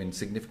with you in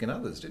Significant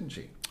Others, didn't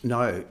she?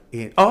 No.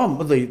 The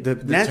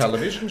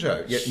television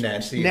show. Yeah,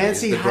 Nancy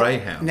Hayes, the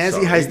Greyhound.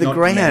 Nancy Hayes, the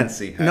Greyhound.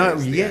 Nancy Hayes, no,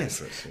 the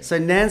yes. Actress, yeah. So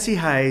Nancy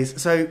Hayes.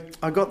 So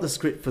I got the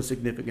script for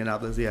Significant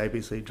Others, the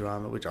ABC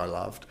drama, which I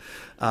loved.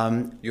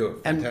 You're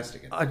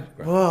fantastic.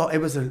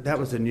 That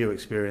was a new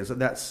experience.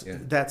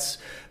 That's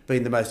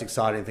been the most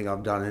exciting thing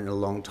I've done in a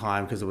long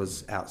time, because it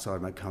was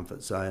outside my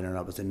comfort zone, and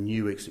it was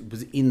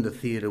in the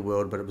theatre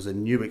world, but it was a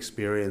new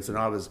experience, and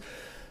I was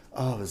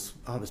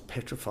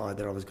petrified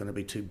that I was going to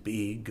be too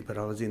big, but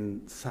I was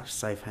in such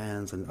safe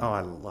hands, and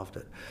I loved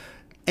it.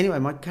 Anyway,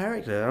 my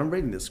character, I'm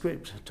reading the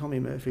script, Tommy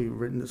Murphy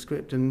written the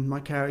script, and my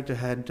character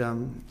had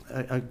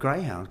a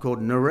greyhound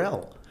called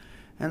Narelle.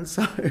 And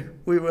so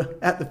we were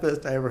at the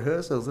first day of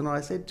rehearsals, and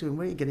I said to him,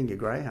 where are you getting your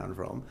greyhound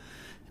from?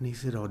 And he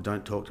said, oh,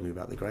 don't talk to me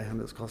about the greyhound,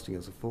 it's costing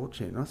us a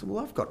fortune. And I said,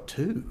 well, I've got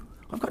two.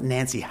 I've got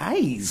Nancy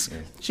Hayes.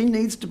 Yes. She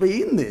needs to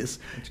be in this.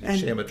 And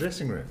share my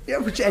dressing room.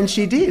 Yeah, and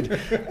she did.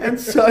 And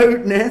so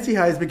Nancy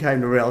Hayes became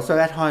Narelle. So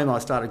at home I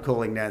started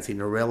calling Nancy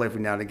Narelle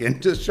every now and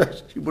again, just so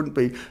she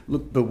wouldn't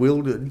look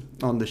bewildered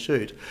on the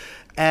shoot.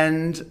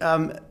 And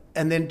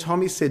then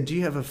Tommy said, do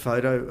you have a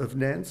photo of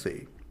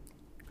Nancy?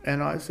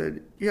 And I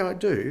said, yeah, I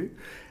do.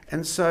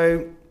 And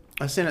so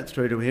I sent it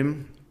through to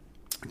him,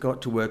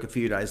 got to work a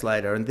few days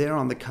later, and there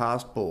on the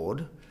cast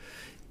board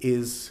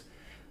is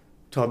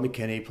Todd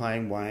McKenney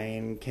playing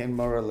Wayne, Ken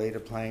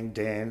Moralita playing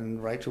Dan,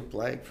 Rachel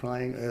Blake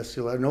playing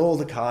Ursula, and all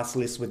the cast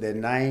lists with their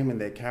name and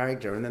their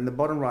character. And then the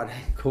bottom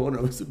right-hand corner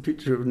was a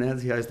picture of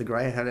Nancy Hayes, the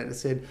greyhound, and it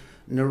said,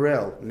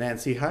 Narelle,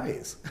 Nancy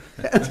Hayes.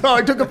 And so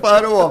I took a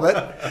photo of it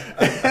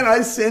and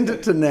I sent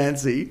it to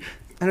Nancy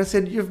and I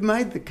said, you've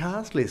made the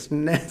cast list.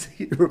 And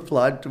Nancy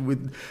replied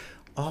with,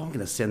 I'm going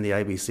to send the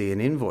ABC an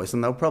invoice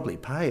and they'll probably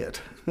pay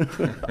it.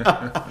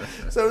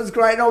 So it was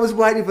great. And I was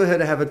waiting for her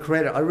to have a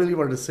credit. I really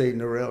wanted to see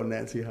Narelle and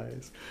Nancy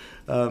Hayes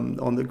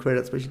on the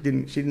credits, but she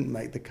didn't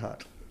make the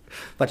cut.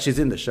 But she's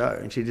in the show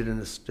and she did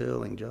a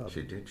sterling job.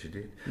 She did.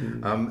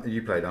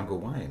 You played Uncle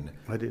Wayne.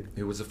 I did.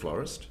 Who was a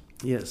florist.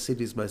 Yes,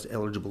 Sydney's most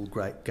eligible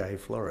great gay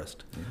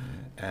florist. Yeah.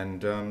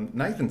 And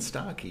Nathan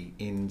Starkey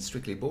in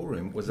Strictly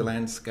Ballroom had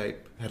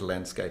a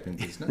landscaping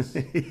business.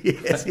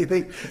 Yes, you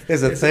think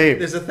there's a theme.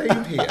 There's a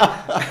theme here.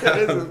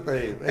 There's a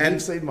theme. And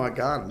you've seen my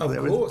garden. Of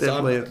there course, was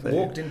definitely a I theme.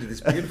 walked into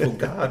this beautiful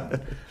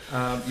garden.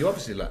 You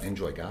obviously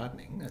enjoy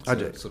gardening. I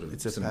do. It's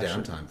some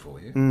passion. Downtime for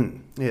you.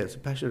 Yeah, it's a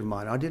passion of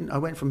mine. I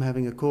went from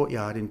having a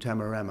courtyard in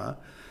Tamarama,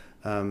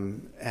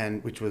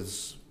 and which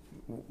was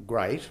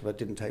great, but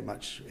didn't take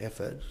much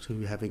effort,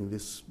 to having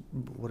this,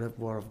 what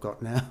I've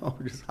got now,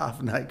 just half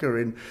an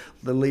acre in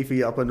the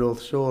leafy upper North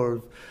Shore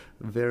of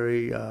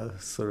very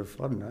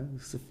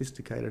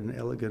sophisticated and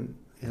elegant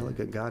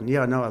garden.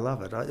 Yeah, no, I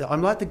love it.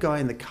 I'm like the guy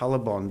in the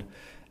Colorbond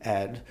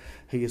ad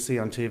who you see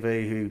on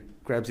TV who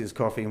grabs his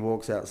coffee and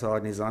walks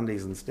outside in his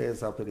undies and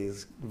stares up at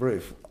his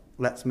roof.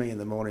 That's me in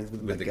the mornings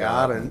with the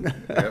garden.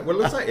 Yeah. Well, it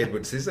looks like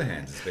Edward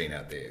Scissorhands has been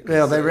out there.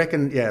 Well, they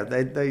reckon, yeah,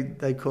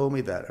 they call me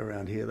that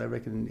around here. They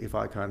reckon if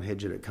I can't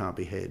hedge it, it can't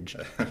be hedged.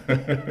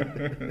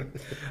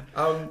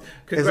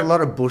 There's a lot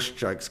of bush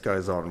jokes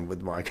goes on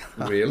with my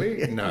garden.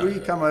 Really? No. Will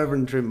you come over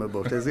and trim my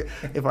bush?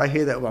 If I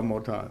hear that one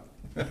more time.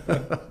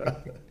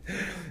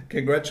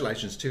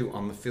 Congratulations, too,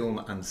 on the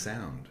film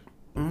Unsound,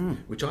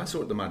 which I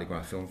saw at the Mardi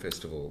Gras Film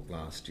Festival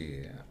last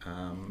year.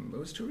 It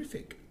was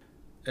terrific.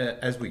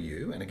 As were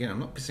you, and again, I'm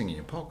not pissing in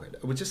your pocket.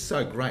 It was just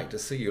so great to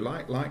see you,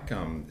 like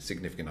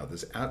significant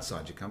others,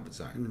 outside your comfort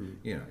zone.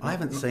 You know, I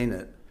haven't seen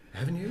it.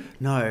 Haven't you?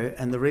 No,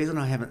 and the reason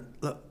I haven't,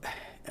 look,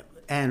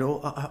 and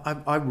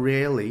I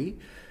rarely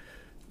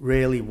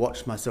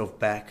watch myself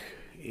back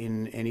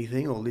in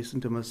anything or listen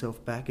to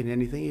myself back in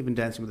anything. Even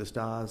Dancing with the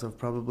Stars, I've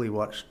probably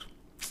watched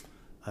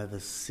over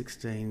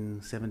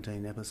 16,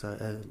 17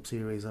 episode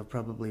series. I've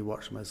probably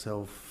watched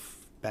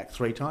myself back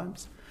 3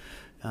 times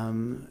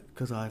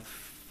because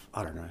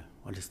I don't know.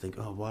 I just think,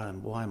 why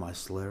am I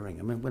slurring?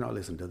 I mean, when I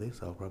listen to this,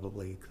 I'll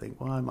probably think,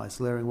 why am I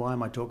slurring? Why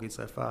am I talking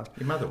so fast?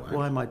 Your mother won't.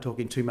 Why am I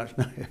talking too much?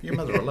 No. Your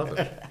mother will love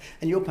it.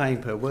 And you're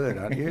paying per word,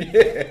 aren't you?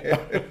 Yeah.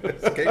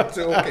 Keep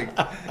talking.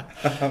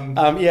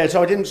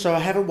 So I didn't. So I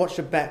haven't watched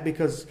it back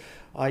because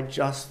I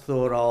just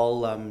thought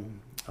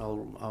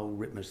I'll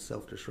rip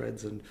myself to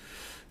shreds and,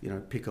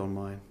 pick on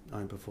my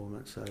own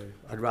performance. So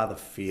I'd rather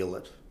feel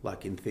it.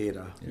 Like in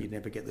theatre, you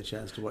never get the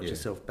chance to watch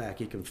yourself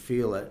back. You can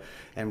feel it.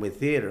 And with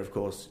theatre, of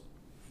course,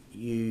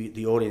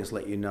 the audience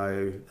let you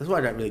know. That's why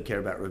I don't really care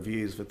about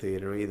reviews for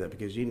theatre either,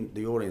 because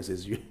the audience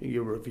is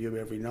your review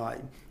every night,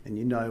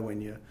 and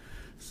when you're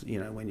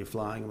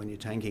flying, when you're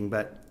tanking.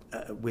 But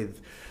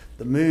with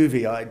the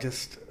movie, I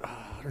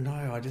don't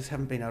know. I just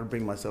haven't been able to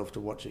bring myself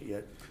to watch it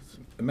yet.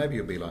 Maybe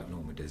you'll be like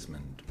Norma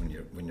Desmond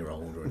when you're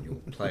older and you'll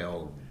play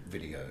old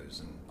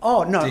videos and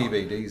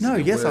DVDs. No,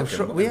 yes, I'm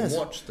sure. And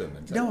watch them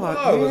and say, it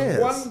was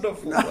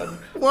wonderful. No.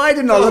 Why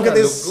didn't I look at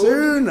this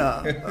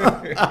sooner?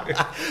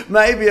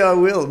 Maybe I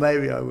will.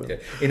 Okay.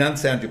 In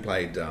Unsound, you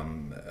played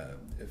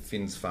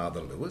Finn's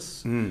father,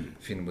 Lewis.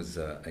 Finn was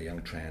a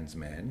young trans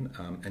man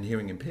and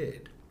hearing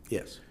impaired.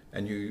 Yes.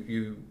 And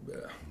you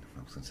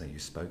I was going to say you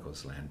spoke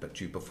Auslan,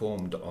 but you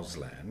performed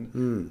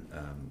Auslan,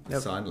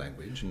 sign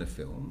language in the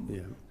film.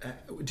 Yeah.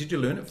 Did you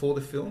learn it for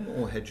the film,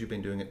 or had you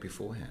been doing it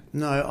beforehand?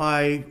 No,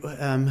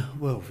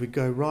 if we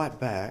go right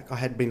back, I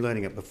had been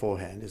learning it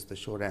beforehand, is the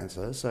short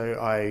answer.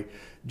 So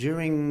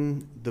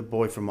during The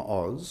Boy from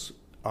Oz,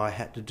 I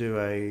had to do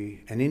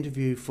an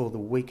interview for the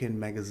Weekend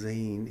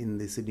magazine in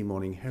the Sydney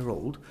Morning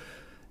Herald,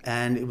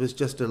 and it was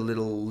just a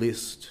little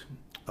list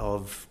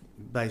of,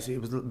 basically,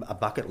 it was a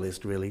bucket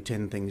list really,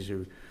 10 things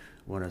you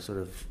want to sort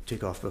of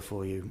tick off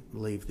before you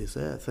leave this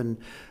earth. And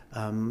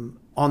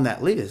on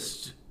that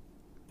list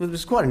Well, it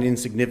was quite an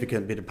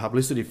insignificant bit of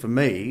publicity for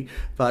me,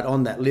 but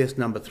on that list,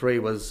 number 3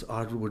 was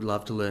I would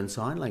love to learn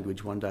sign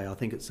language one day. I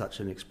think it's such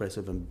an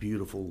expressive and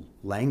beautiful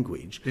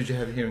language. Did you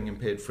have hearing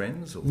impaired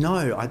friends? Or?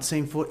 No, I'd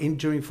seen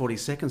during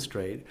 42nd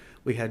Street,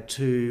 we had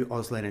 2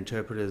 Auslan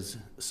interpreters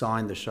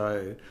sign the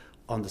show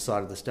on the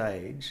side of the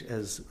stage,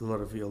 as a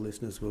lot of your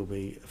listeners will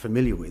be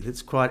familiar with.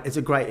 It's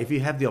a great, if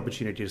you have the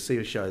opportunity to see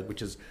a show,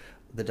 which is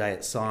the day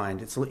it's signed,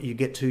 you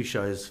get 2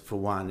 shows for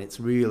one. It's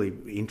really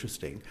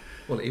interesting.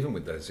 Well, even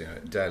with those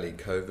daily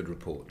COVID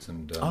reports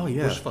and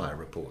bushfire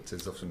reports,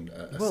 there's often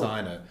a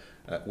signer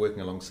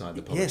working alongside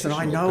the politician. Yes, and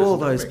I know all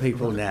those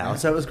people now,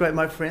 so it was great.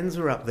 My friends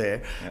were up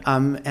there,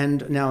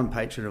 and now I'm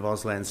patron of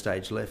Auslan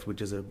Stage Left, which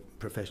is a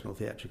professional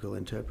theatrical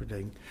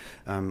interpreting,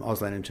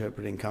 Auslan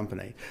interpreting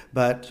company.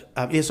 But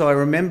so I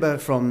remember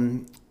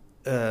from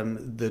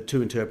the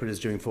 2 interpreters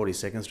during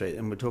 42nd Street,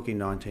 and we're talking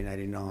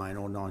 1989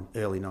 or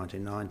early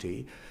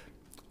 1990.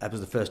 That was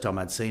the first time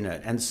I'd seen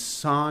it. And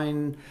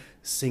sign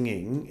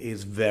singing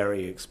is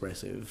very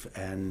expressive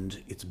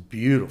and it's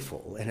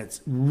beautiful and it's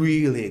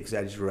really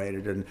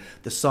exaggerated. And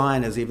the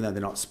signers, even though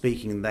they're not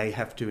speaking, they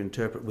have to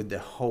interpret with their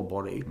whole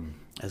body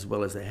as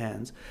well as their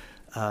hands.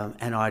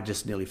 And I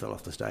just nearly fell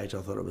off the stage.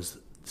 I thought it was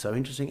so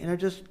interesting, and it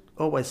just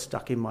always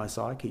stuck in my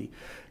psyche.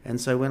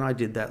 And so when I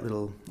did that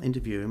little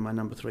interview, my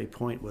number 3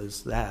 point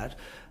was that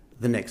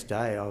the next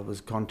day I was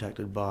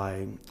contacted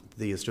by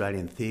the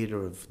Australian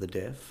Theatre of the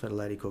Deaf, a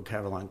lady called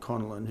Caroline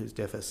Connellan, who's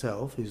deaf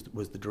herself, who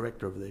was the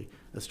director of the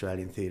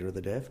Australian Theatre of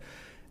the Deaf,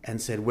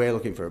 and said, we're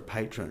looking for a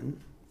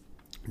patron.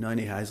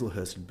 Noni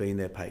Hazelhurst had been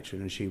their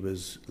patron and she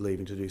was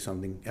leaving to do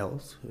something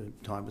else. Her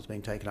time was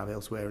being taken up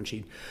elsewhere and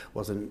she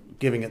wasn't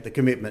giving it the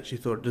commitment she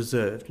thought it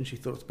deserved, and she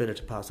thought it's better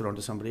to pass it on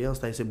to somebody else.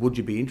 They said, would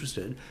you be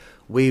interested?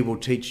 We will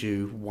teach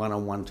you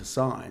one-on-one to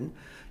sign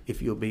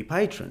if you'll be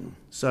patron.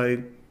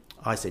 So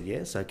I said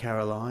yes. So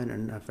Caroline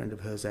and a friend of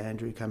hers,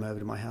 Andrew, came over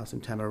to my house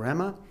in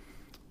Tamarama.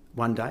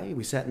 One day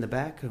we sat in the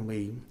back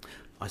and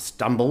I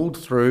stumbled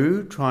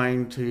through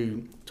trying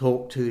to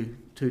talk to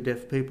 2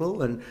 deaf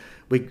people, and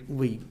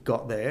we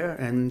got there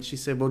and she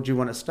said, well, do you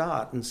want to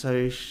start? And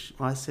so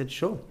I said,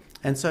 sure.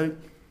 And so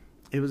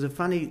it was a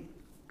funny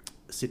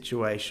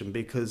situation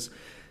because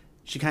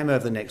she came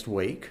over the next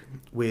week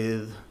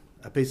with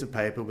a piece of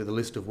paper with a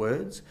list of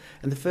words,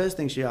 and the first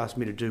thing she asked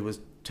me to do was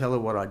tell her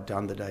what I'd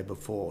done the day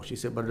before. She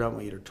said, but I don't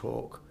want you to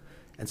talk.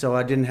 And so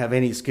I didn't have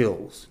any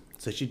skills.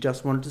 So she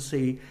just wanted to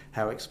see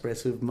how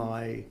expressive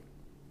my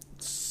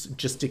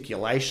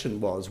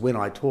gesticulation was when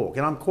I talk.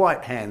 And I'm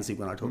quite handsy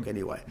when I talk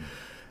anyway.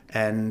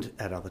 And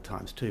at other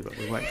times too, but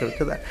we won't go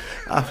to that.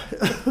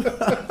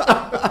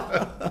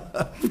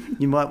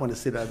 You might want to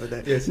sit over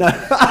there. Yes.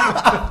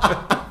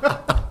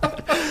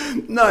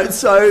 No,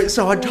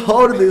 so I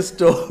told her this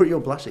story. You're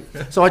blushing.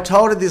 So I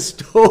told her this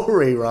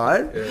story,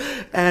 right?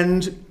 Yeah.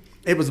 And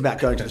it was about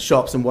going to the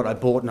shops and what I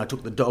bought, and I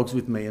took the dogs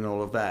with me and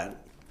all of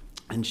that.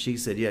 And she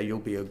said, yeah, you'll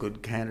be a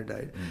good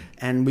candidate.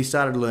 And we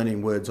started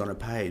learning words on a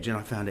page, and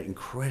I found it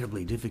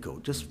incredibly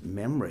difficult, just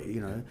memory,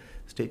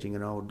 it's teaching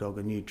an old dog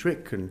a new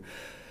trick. And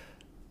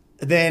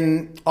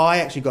then I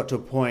actually got to a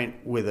point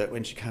with it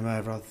when she came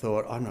over, I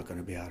thought, I'm not going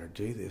to be able to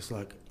do this.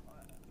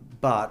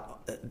 But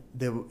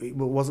it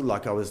wasn't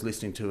like I was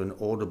listening to an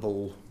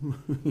Audible,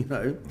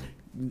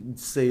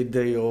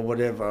 CD or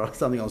whatever,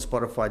 something on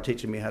Spotify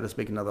teaching me how to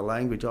speak another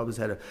language. I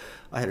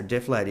had a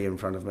deaf lady in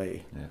front of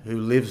me who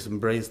lives and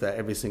breathes that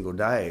every single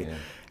day. Yeah.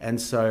 And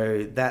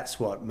so that's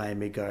what made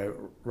me go,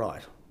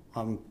 right,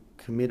 I'm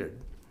committed.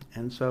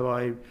 And so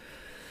I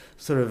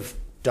sort of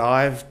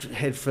dived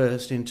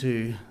headfirst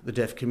into the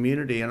deaf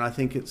community, and I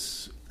think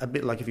it's a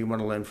bit like if you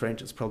want to learn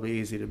French, it's probably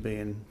easy to be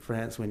in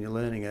France when you're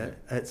learning it.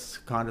 It's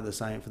kind of the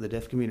same for the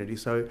deaf community.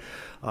 So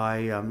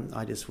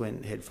I just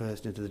went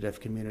headfirst into the deaf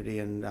community,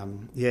 and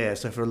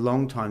so for a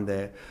long time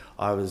there,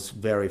 I was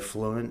very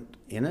fluent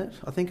in it.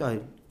 I think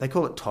they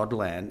call it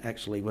Toddland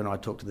actually when I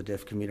talk to the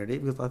deaf community,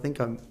 because I think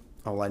I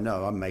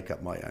make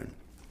up my own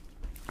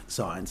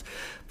signs,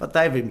 but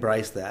they've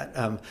embraced that.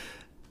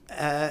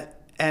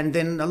 And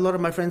then a lot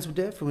of my friends were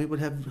deaf, and we would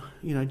have,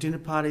 dinner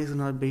parties,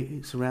 and I'd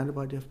be surrounded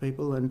by deaf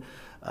people. And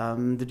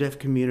the deaf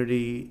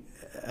community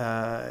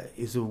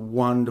is a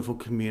wonderful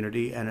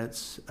community, and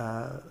it's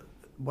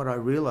what I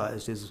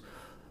realised is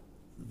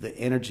the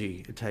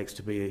energy it takes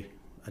to be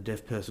a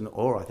deaf person,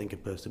 or I think a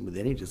person with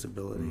any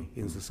disability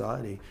in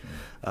society,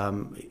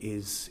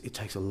 it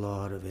takes a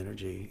lot of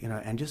energy,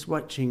 and just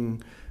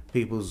watching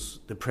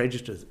the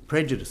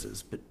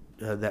prejudices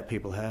that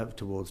people have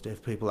towards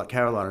deaf people. Like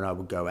Caroline and I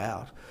would go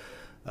out.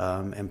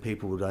 And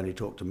people would only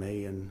talk to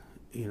me, and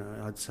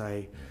I'd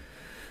say,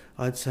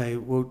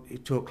 well, you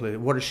talk clearly.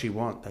 What does she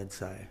want? They'd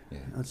say. Yeah.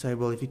 I'd say,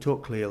 well, if you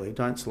talk clearly,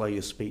 don't slow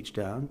your speech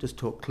down. Just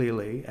talk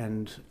clearly,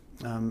 and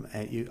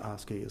you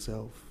ask her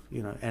yourself.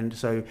 And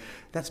so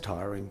that's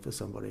tiring for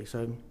somebody.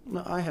 So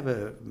I have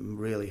a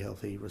really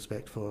healthy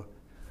respect for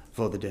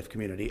the deaf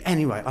community.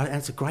 Anyway,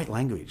 it's a great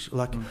language,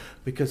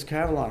 because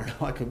Caroline and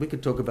I we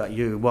could talk about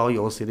you while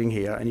you're sitting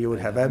here, and you would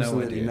have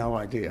absolutely no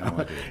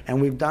idea.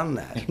 And we've done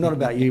that. Not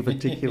about you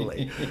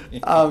particularly.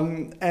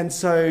 And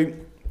so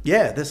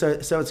Yeah, so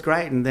it's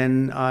great. And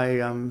then I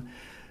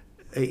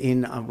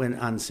when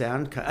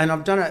Unsound, and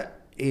I've done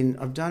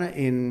it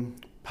in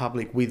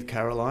public with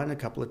Caroline a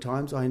couple of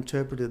times. I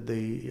interpreted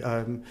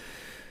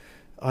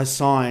I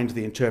signed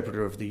the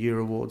interpreter of the Year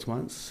Awards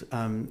once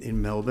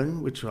in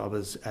Melbourne, which I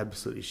was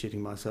absolutely shitting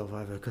myself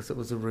over because it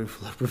was a room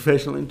full of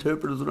professional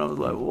interpreters, and I was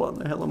like, well, what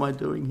the hell am I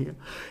doing here?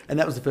 And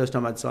that was the first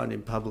time I'd signed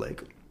in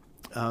public.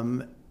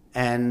 But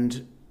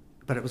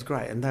it was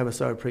great, and they were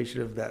so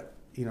appreciative that,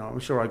 you know, I'm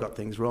sure I got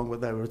things wrong,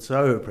 but they were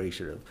so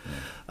appreciative.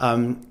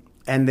 Yeah.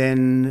 And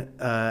then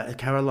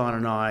Caroline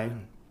and I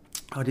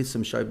did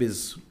some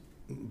showbiz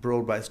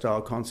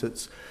Broadway-style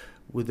concerts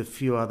with a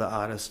few other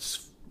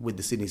artists with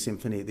the Sydney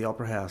Symphony at the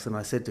Opera House, and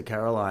I said to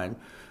Caroline,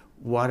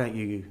 why don't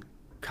you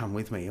come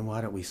with me and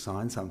why don't we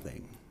sign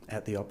something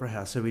at the Opera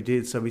House? So we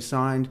did. So we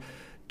signed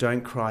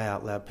Don't Cry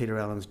Out Loud, Peter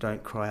Allen's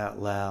Don't Cry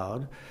Out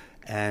Loud,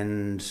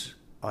 and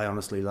I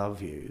Honestly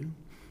Love You.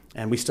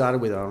 And we started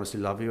with I Honestly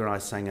Love You, and I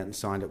sang it and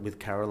signed it with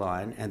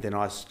Caroline, and then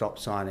I stopped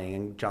signing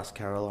and just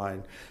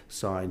Caroline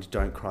signed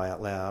Don't Cry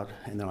Out Loud,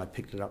 and then I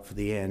picked it up for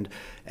the end.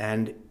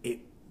 And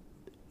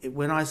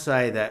when I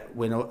say that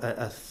when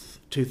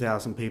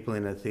 2,000 people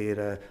in a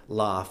theatre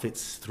laugh,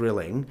 it's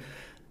thrilling.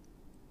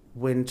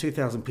 When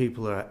 2,000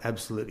 people are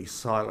absolutely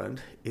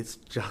silent, it's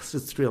just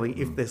as thrilling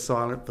if they're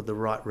silent for the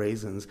right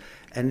reasons.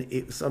 And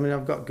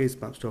I've got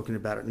goosebumps talking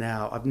about it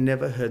now. I've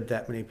never heard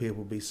that many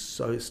people be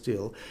so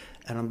still.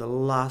 And on the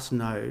last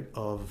note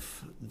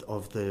of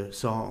the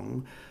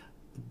song,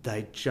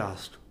 they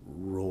just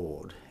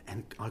roared.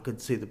 And I could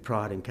see the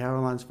pride in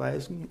Caroline's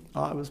face, and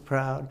I was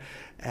proud.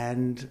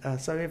 And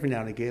so every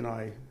now and again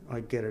I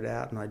get it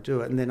out and I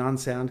do it. And then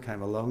Unsound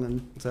came along,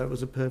 and so it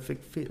was a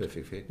perfect fit.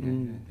 Perfect fit, yeah.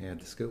 You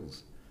had the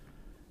skills.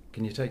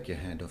 Can you take your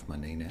hand off my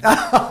knee now?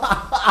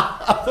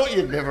 I thought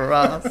you'd never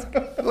ask.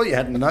 I thought you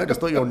hadn't noticed.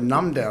 I thought you were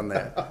numb down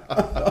there.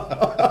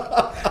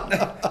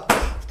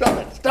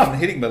 Stop. I'm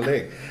hitting my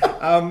leg.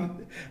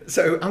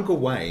 So Uncle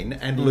Wayne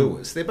and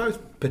Lewis, they're both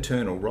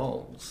paternal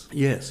roles.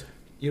 Yes.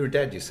 You're a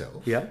dad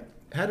yourself. Yeah.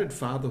 How did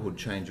fatherhood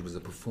change you as a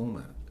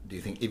performer, do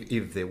you think,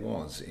 if there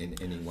was in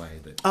any way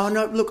that... Oh,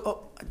 no,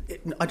 look,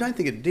 I don't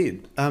think it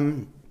did.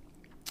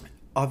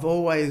 I've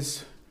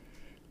always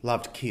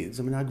loved kids.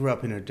 I mean, I grew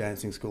up in a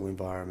dancing school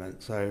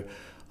environment, so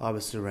I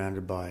was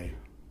surrounded by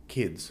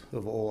kids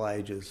of all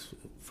ages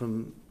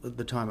from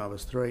the time I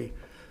was 3.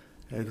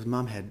 Because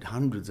Mum had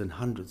hundreds and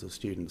hundreds of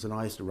students, and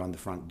I used to run the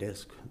front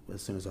desk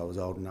as soon as I was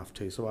old enough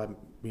to. So I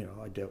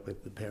dealt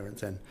with the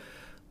parents and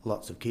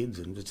lots of kids,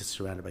 and was just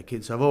surrounded by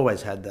kids. So I've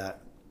always had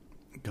that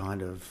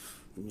kind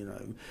of,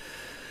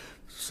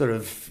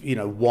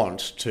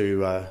 want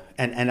to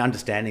and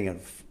understanding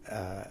of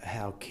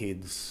how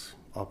kids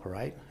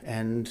operate,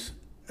 and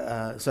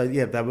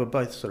they were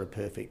both sort of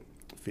perfect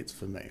fits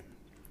for me.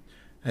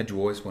 Had you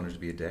always wanted to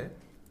be a dad?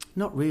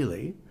 Not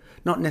really.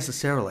 Not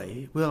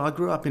necessarily. Well, I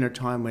grew up in a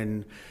time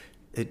when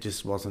it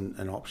just wasn't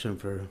an option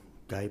for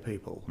gay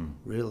people,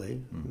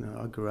 really.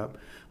 I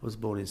was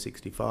born in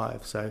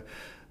 65, so,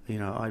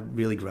 I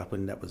really grew up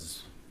when that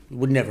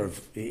would never have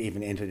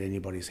even entered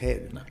anybody's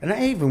head. No. And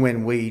even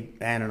when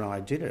Anne and I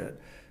did it,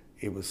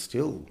 it was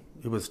still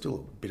a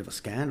bit of a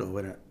scandal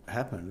when it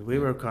happened. We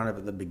were kind of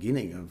at the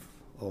beginning of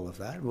all of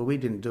that. Well, we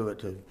didn't do it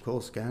to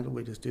cause scandal,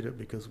 we just did it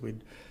because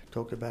we'd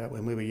talked about it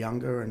when we were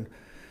younger, and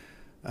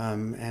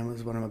Anne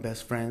was one of my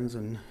best friends,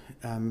 and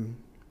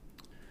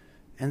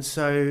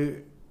so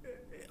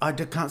I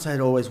can't say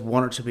I'd always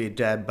wanted to be a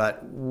dad,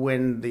 but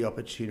when the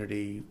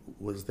opportunity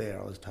was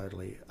there, I was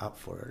totally up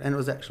for it. And it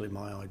was actually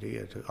my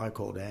idea. I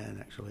called Anne,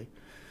 actually,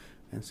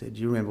 and said,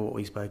 do you remember what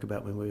we spoke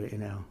about when we were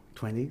in our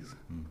 20s?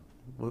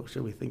 What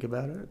should we think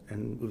about it?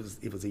 And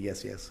it was a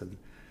yes, and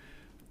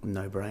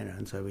no-brainer,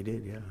 and so we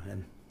did, yeah,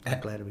 and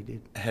I'm glad we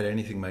did. Had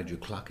anything made you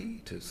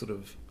clucky to sort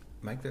of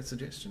make that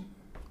suggestion?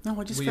 No,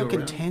 I just felt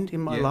content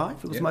in my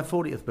life. It was my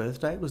 40th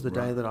birthday. It was the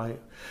day that I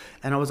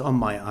was on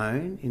my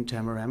own in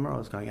Tamarama. I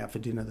was going out for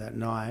dinner that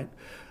night.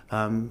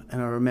 And I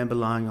remember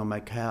lying on my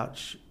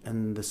couch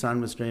and the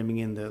sun was streaming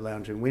in the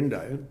lounge room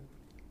window,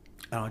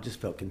 and I just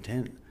felt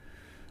content.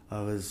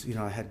 I was,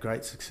 I had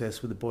great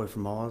success with The Boy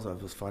from Oz. I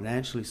was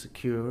financially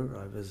secure.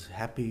 I was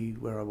happy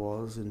where I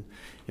was in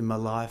my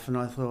life. And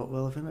I thought,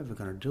 well, if I'm ever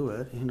going to do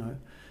it,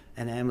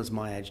 and Anne was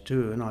my age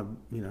too, and I,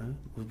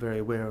 was very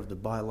aware of the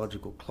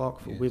biological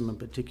clock for women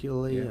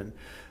particularly, and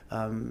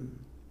so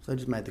I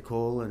just made the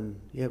call, and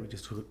we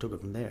just took it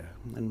from there,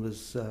 and it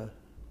was an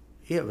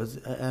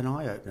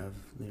eye opener,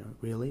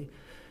 really.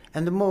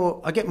 And the more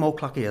I get more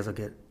clucky as I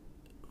get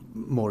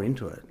more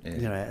into it,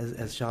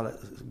 as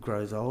Charlotte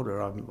grows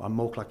older, I'm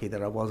more clucky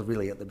than I was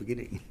really at the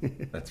beginning.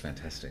 That's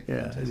fantastic.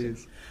 Yeah, fantastic. It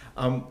is.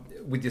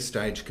 With your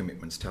stage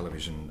commitments,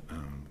 television,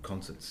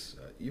 concerts,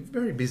 you're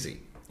very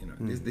busy.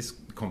 This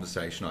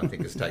conversation, I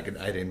think, has taken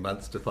 18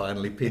 months to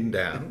finally pin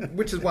down,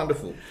 which is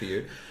wonderful for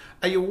you.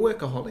 Are you a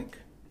workaholic?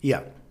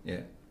 Yeah.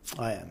 Yeah.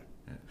 I am.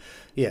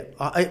 Yeah.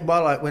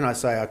 When I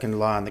say I can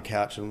lie on the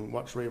couch and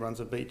watch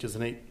reruns of Beaches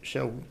and eat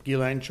Shell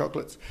Ghislaine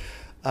chocolates,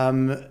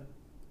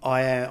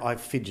 I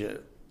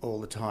fidget all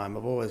the time.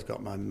 I've always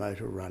got my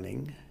motor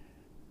running.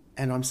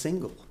 and I'm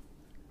single.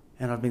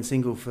 And I've been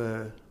single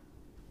for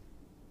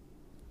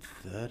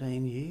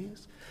 13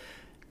 years.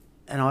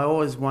 And I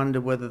always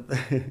wonder whether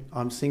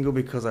I'm single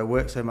because I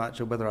work so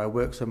much or whether I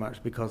work so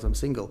much because I'm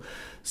single.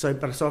 So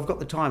I've got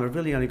the time. I've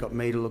really only got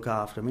me to look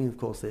after. I mean, of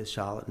course, there's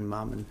Charlotte and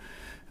Mum and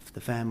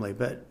the family,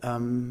 but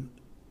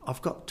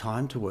I've got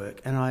time to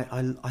work. And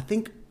I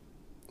think,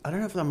 I don't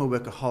know if I'm a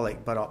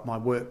workaholic, but my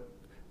work,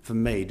 for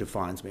me,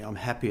 defines me. I'm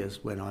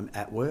happiest when I'm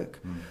at work,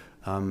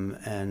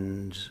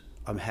 and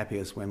I'm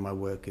happiest when my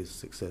work is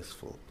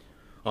successful.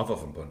 I've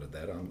often pondered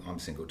that. I'm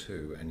single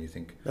too, and you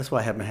think... That's why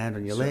I have my hand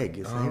on your leg,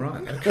 you see. Oh,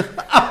 right. Okay.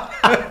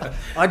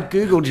 I'd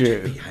Googled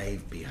you.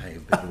 Behave,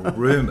 people.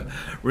 Rumour.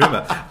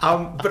 But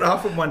I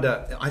often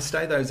wonder, I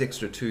stay those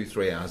extra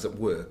 2-3 hours at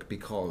work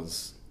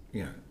because,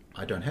 you know,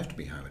 I don't have to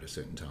be home at a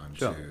certain time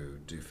to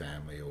do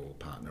family or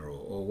partner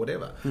or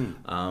whatever.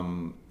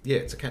 Yeah,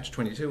 it's a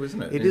catch-22,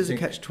 isn't it? It is a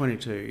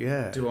catch-22,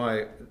 yeah. Do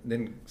I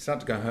then start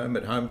to go home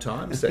at home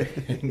time, so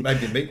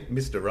maybe meet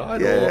Mr.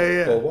 Right,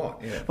 or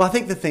what? Yeah. Well, I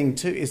think the thing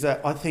too is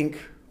that I think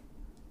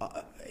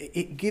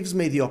it gives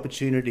me the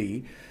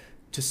opportunity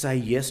to say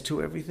yes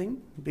to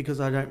everything,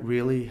 because I don't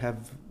really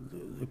have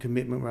the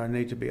commitment where I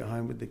need to be at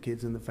home with the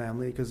kids and the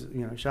family, because,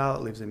 you know,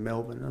 Charlotte lives in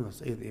Melbourne,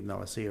 and even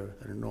though I see her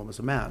an enormous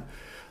amount,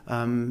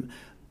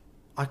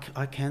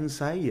 I can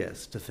say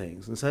yes to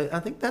things. And so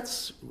I think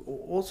that's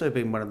also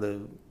been one of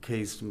the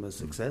keys to my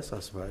success, I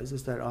suppose,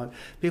 is that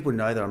people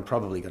know that I'm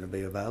probably going to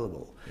be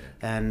available.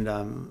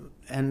 Yeah.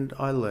 And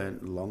I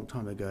learned a long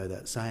time ago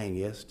that saying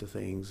yes to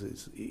things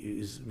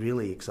is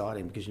really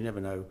exciting, because you never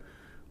know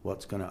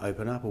what's going to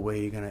open up or where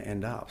you're going to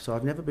end up. So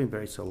I've never been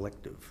very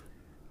selective.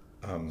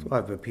 So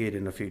I've appeared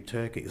in a few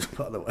turkeys,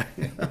 by the way.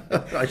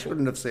 I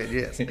shouldn't have said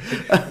yes.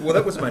 Well,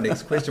 that was my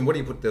next question. What do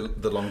you put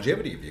the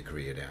longevity of your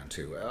career down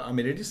to? I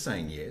mean, it is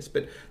saying yes,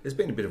 but there's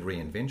been a bit of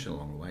reinvention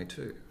along the way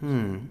too.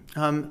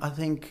 I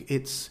think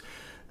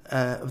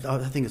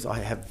I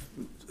have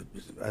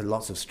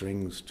lots of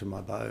strings to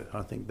my bow.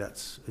 I think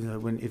that's, you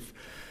know, if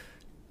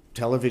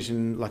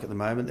television, like at the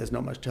moment, there's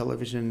not much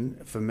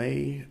television for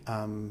me,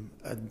 and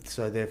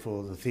so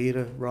therefore the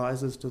theatre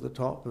rises to the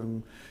top,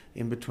 and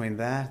in between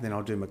that, then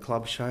I'll do my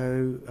club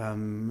show or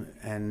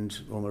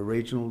my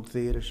regional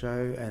theatre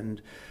show,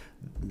 and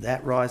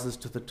that rises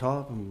to the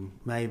top. And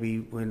maybe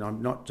when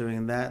I'm not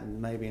doing that,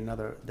 maybe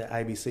the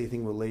ABC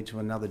thing will lead to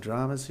another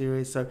drama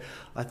series. So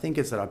I think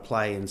it's that I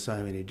play in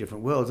so many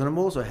different worlds, and I'm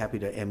also happy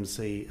to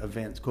MC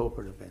events,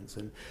 corporate events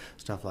and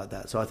stuff like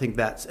that. So I think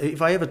that's,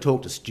 if I ever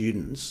talk to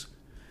students,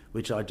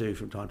 which I do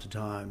from time to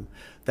time,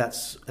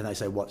 and they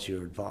say, what's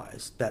your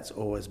advice? That's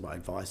always my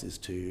advice, is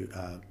to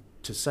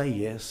say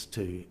yes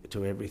to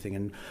everything,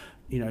 and,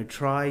 you know,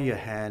 try your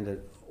hand at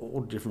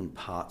all different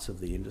parts of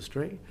the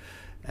industry.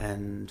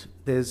 And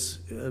there's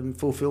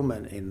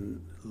fulfilment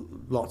in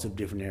lots of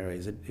different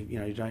areas. You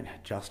know, you don't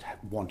just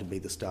want to be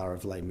the star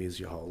of Les Mis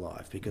your whole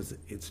life, because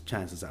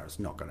chances are it's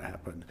not going to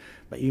happen.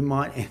 But you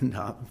might end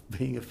up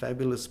being a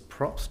fabulous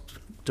props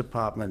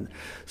department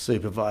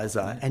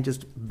supervisor and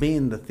just be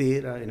in the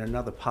theatre in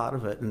another part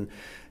of it and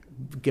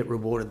get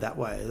rewarded that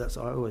way. I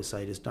always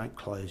say, just don't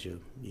close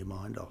your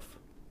mind off.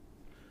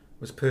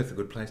 Was Perth a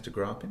good place to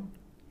grow up in?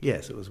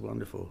 Yes, it was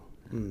wonderful.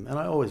 And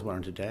I always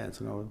wanted to dance,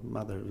 and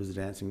my mother was a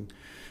dancing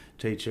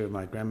teacher.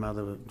 My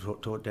grandmother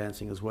taught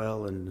dancing as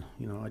well, and,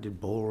 you know, I did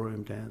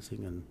ballroom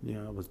dancing, and, you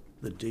know, I was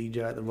the DJ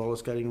at the roller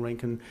skating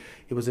rink, and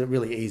it was a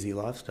really easy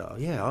lifestyle.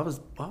 Yeah, I was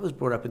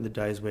brought up in the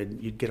days when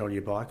you'd get on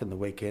your bike on the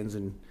weekends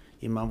and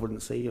your mum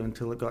wouldn't see you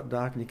until it got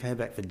dark, and you came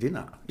back for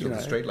dinner. Until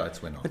the street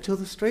lights went on. Until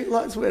the street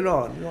lights went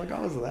on. You're like,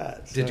 I was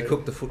that. Did you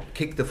kick the footy?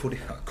 Kick the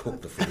footy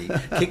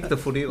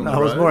on the road? I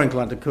was more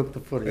inclined to cook the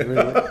footy,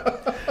 really.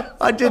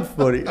 I did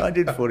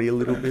footy a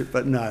little bit,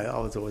 but no, I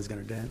was always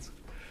going to dance.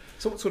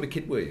 So what sort of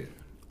kid were you?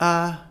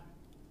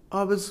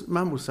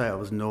 Mum would say I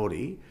was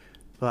naughty,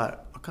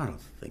 but I kind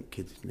of think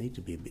kids need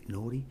to be a bit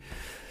naughty.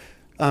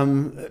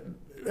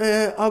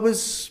 I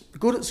was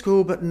good at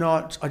school, but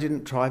I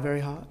didn't try very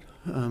hard.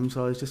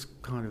 So I was just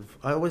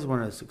I always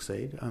wanted to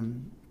succeed. I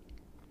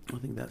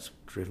think that's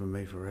driven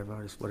me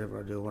forever. Just whatever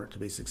I do, I want it to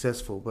be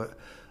successful. But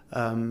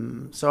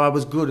so I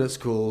was good at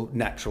school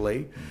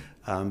naturally,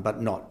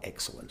 but not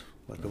excellent.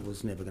 Like, I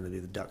was never going to be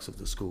the ducks of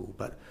the school,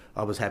 but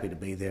I was happy to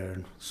be there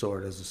and saw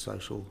it as a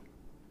social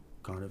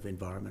kind of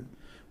environment.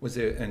 Was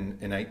there an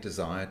innate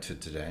desire to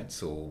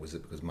dance, or was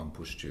it because Mum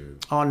pushed you?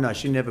 Oh, no,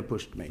 she never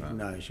pushed me. Right.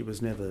 No, she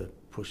was never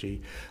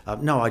pushy.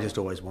 No, I just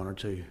always wanted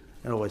to.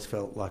 I always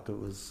felt like I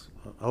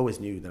always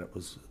knew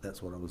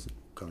that's what I was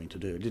going to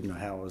do. I didn't know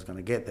how I was going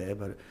to get there,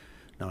 but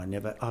no,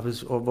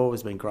 I've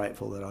always been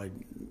grateful that I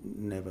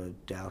never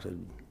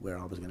doubted where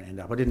I was going to end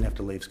up. I didn't have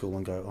to leave school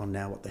and go, oh,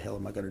 now what the hell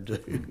am I going to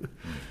do?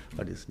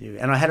 I just knew.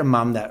 And I had a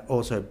mum that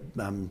also,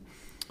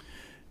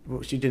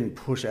 she didn't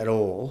push at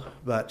all,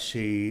 but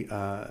she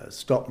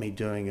stopped me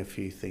doing a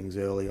few things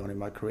early on in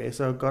my career.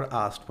 So I got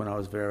asked when I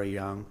was very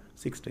young,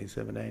 16,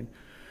 17,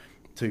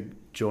 to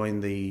join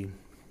the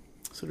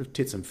sort of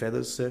tits and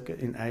feathers circuit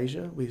in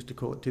Asia. We used to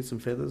call it tits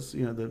and feathers,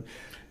 you know, the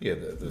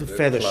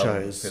feather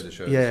shows. Feather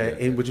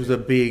shows, which was a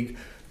big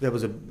there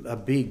was a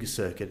big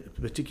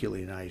circuit,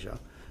 particularly in Asia.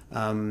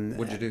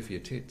 What did you do for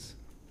your tits?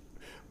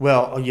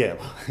 Well, yeah.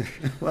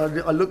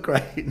 Well, I look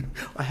great.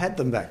 I had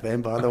them back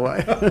then, by the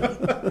way.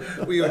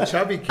 Were you a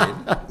chubby kid?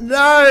 No!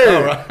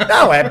 Oh, right.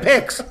 No, I had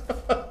pecs.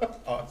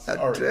 Oh, sorry.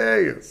 How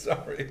dare you?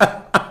 Sorry.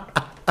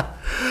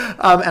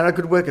 And I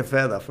could work a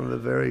feather from a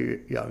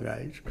very young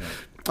age.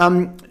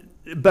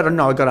 But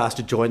no, I got asked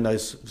to join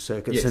those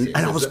circuits. Yes, and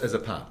I was as a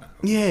partner.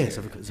 Yes,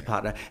 as a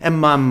partner. And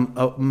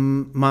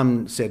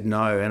Mum said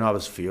no, and I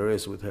was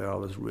furious with her. I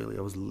was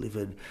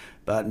livid.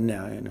 But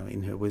now,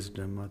 in her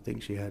wisdom, I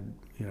think she had,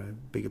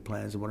 bigger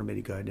plans and wanted me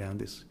to go down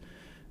this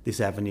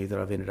avenue that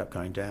I've ended up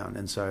going down.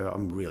 And so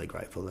I'm really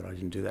grateful that I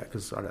didn't do that,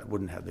 because I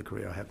wouldn't have the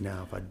career I have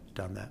now if I'd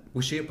done that.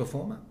 Was she a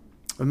performer?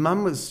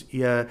 Mum was,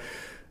 I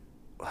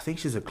think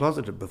she's a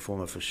closeted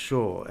performer for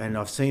sure. And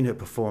I've seen her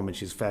perform and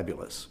she's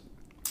fabulous.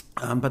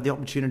 But the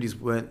opportunities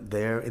weren't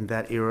there in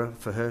that era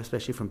for her,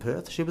 especially from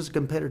Perth. She was a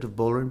competitive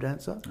ballroom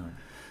dancer.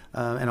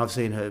 Oh. And I've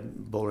seen her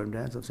ballroom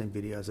dance. I've seen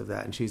videos of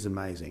that, and she's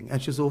amazing.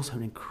 And she's also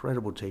an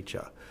incredible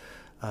teacher.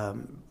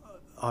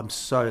 I'm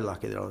so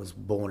lucky that I was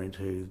born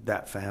into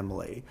that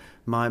family.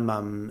 My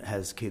mum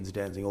has kids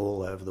dancing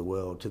all over the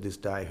world to this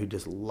day who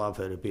just love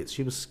her to bits.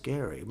 She was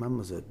scary. Mum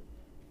was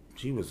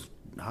she was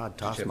a hard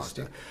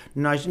taskmaster.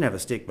 No, she didn't have a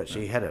stick, but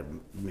she had an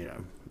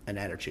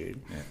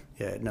attitude.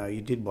 Yeah, no,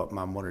 you did what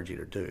Mum wanted you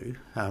to do.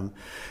 And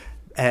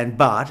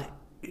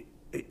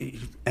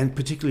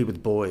particularly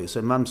with boys.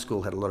 So Mum's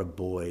school had a lot of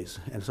boys.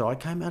 And so I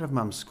came out of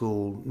Mum's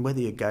school, whether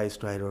you're gay,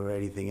 straight or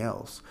anything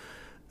else,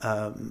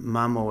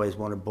 Mum always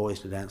wanted boys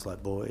to dance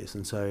like boys.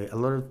 And so a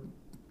lot of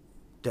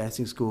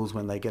dancing schools,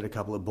 when they get a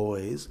couple of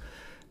boys,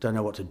 don't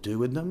know what to do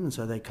with them. And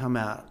so they come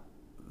out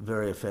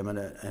very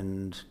effeminate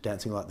and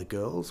dancing like the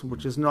girls,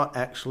 which is not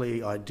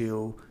actually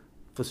ideal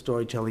for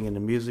storytelling in a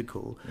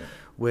musical,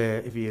 where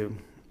if you're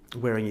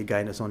wearing your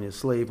gayness on your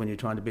sleeve when you're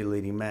trying to be a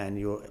leading man,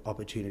 your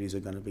opportunities are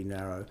going to be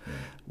narrow.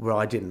 Where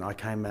I didn't. I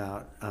came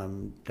out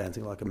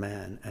dancing like a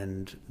man,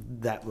 and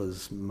that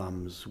was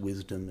Mum's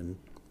wisdom. And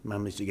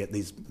Mum used to get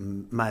these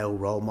male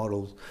role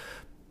models,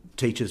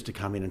 teachers to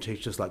come in and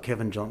teach us, like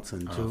Kevin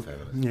Johnson.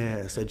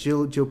 So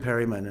Jill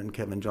Perryman and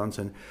Kevin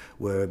Johnson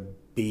were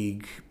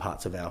big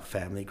parts of our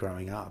family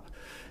growing up,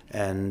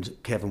 and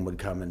Kevin would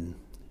come and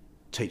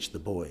teach the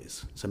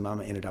boys. So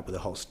Mum ended up with a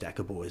whole stack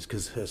of boys,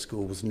 because her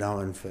school was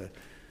known for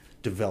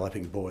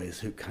developing boys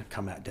who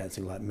come out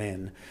dancing like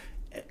men,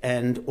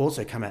 and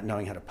also come out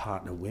knowing how to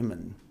partner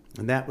women.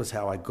 And that was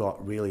how I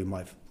got really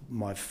my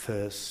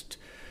first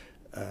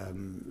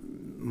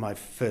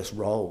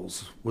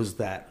roles, was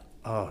that,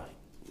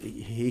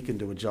 he can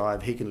do a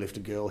jive, he can lift a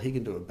girl, he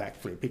can do a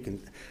backflip,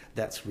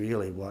 that's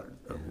really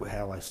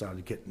how I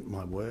started getting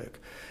my work.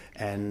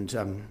 And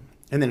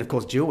then, of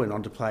course, Jill went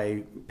on to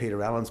play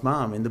Peter Allen's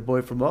mum in The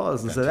Boy from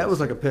Oz. And so that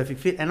was like a perfect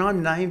fit. And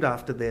I'm named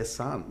after their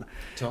son.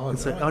 Todd,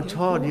 so, right?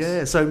 Todd,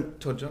 yeah. So,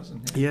 Todd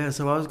Johnson. Yeah,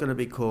 so I was going to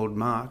be called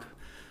Mark,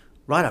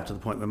 right up to the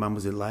point where Mum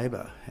was in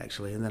labour,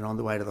 actually. And then on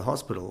the way to the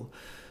hospital,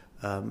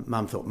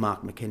 Mum thought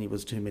Mark McKenney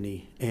was too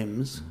many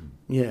M's.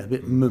 Yeah, a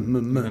bit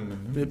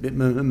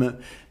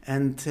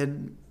and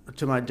said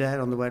to my dad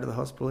on the way to the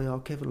hospital,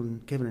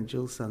 Kevin and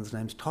Jill's son's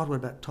name's Todd. What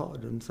about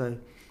Todd? And so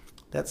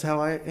that's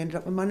how I ended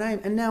up with my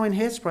name. And now in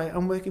Hairspray,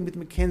 I'm working with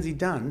Mackenzie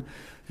Dunn,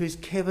 who's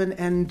Kevin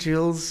and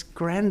Jill's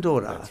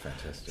granddaughter. That's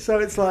fantastic. So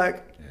it's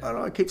like,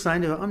 I keep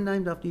saying to her, I'm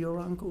named after your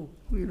uncle.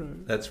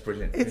 That's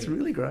brilliant. It's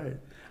really great.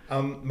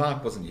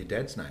 Mark wasn't your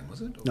dad's name,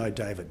 was it? No,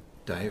 David.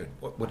 David.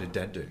 What did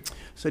Dad do?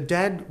 So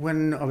Dad,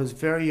 when I was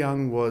very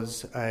young,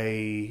 was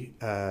he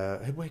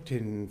worked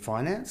in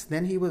finance.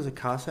 Then he was a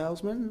car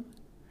salesman.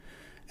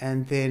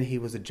 And then he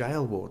was a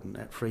jail warden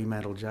at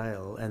Fremantle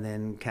Jail, and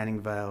then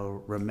Canning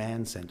Vale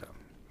Remand Centre.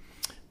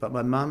 But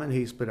my mum and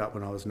he split up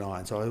when I was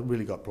 9, so I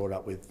really got brought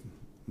up with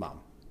Mum,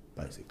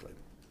 basically.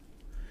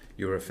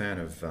 You're a fan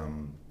of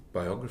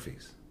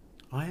biographies?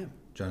 I am.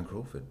 Joan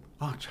Crawford.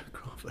 Oh, Joan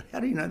Crawford. How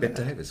do you know Bette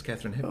that? Davis,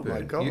 Catherine Hepburn. Oh,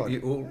 my God.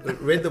 You all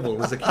read them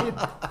all as a kid.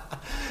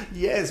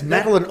 Yes,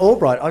 Madeleine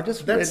Albright. I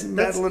just read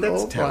Madeleine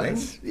Albright.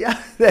 Telling. Yeah,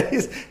 that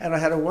is. And I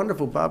had a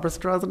wonderful Barbara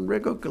Streisand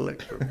record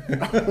collection.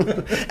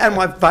 And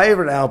my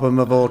favourite album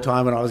of all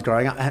time when I was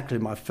growing up, actually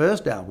my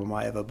first album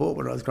I ever bought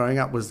when I was growing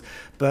up, was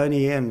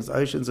Boney M's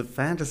Oceans of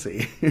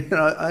Fantasy.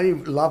 I only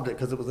loved it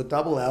because it was a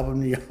double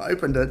album and you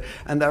opened it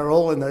and they were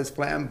all in those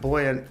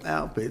flamboyant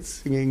outfits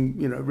singing,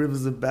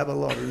 Rivers of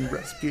Babylon and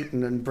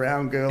Rasputin and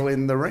Brown Girl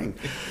in the Ring.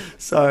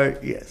 So,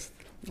 yes,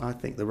 I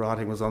think the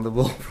writing was on the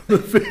wall from a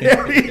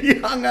very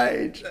young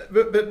age.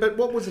 But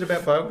what was it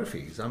about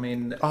biographies? I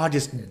mean, I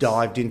just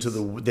dived into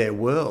their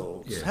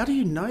worlds. Yeah. How do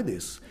you know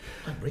this?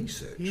 I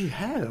researched. You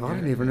have. I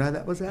didn't even know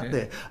that was out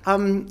there.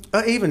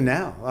 Even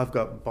now, I've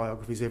got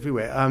biographies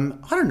everywhere. I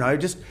don't know,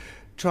 just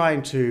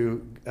trying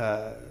to,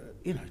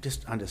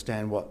 just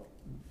understand what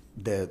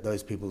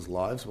those people's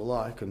lives were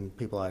like and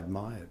people I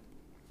admired.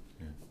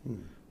 Yeah.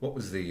 What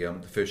was the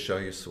first show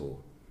you saw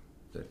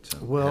that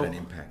had an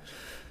impact?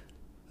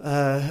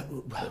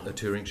 A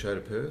touring show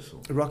to Perth?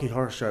 Or? The Rocky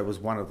Horror Show was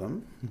one of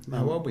them.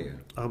 How old were you?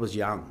 I was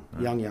young.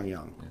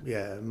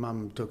 Yeah,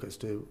 Mum took us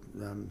to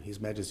His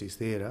Majesty's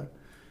Theatre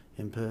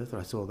in Perth.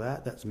 I saw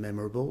that. That's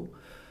memorable.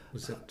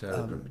 Was that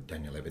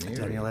Daniel Ebenery?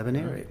 Daniel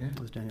Ebenery. Yeah. It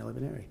was Daniel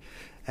Ebenery.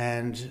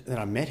 And then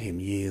I met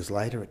him years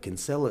later at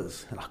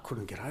Kinsella's, and I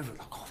couldn't get over it.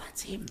 Like, oh,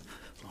 that's him.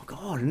 Oh,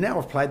 God, and now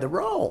I've played the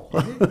role.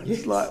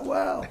 It's like,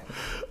 wow.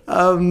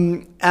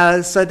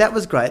 So that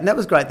was great. And that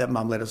was great that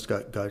Mum let us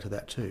go to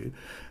that too.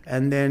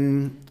 And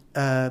then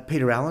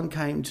Peter Allen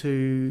came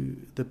to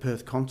the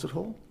Perth Concert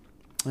Hall,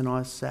 and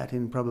I sat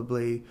in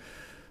probably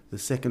the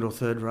second or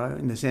third row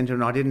in the centre,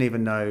 and I didn't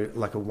even know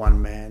like a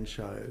one-man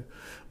show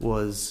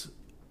was...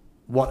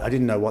 I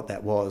didn't know what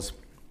that was,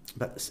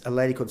 but a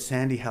lady called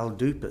Sandy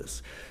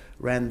Haldupas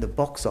ran the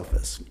box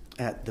office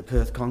at the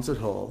Perth Concert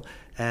Hall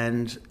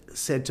and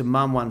said to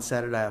Mum one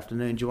Saturday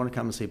afternoon, "Do you want to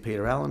come and see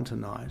Peter Allen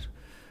tonight?"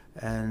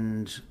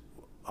 And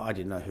I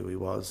didn't know who he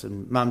was,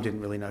 and Mum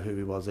didn't really know who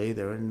he was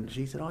either. And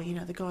she said, "Oh, you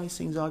know the guy who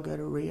sings I Go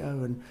to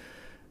Rio?" And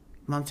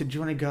Mum said, "Do you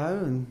want to go?"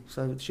 And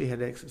so she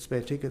had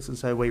spare tickets, and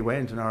so we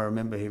went. And I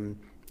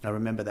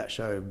remember that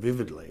show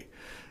vividly,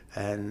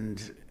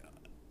 and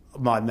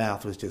my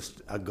mouth was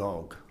just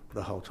agog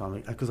the whole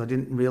time because I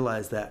didn't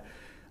realise that.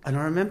 And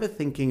I remember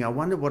thinking, I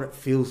wonder what it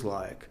feels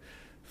like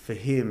for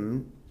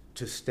him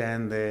to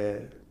stand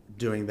there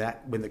doing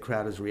that when the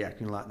crowd is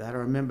reacting like that. I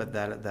remember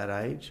that at that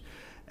age.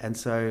 And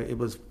so it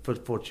was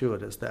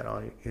fortuitous that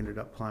I ended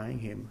up playing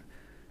him.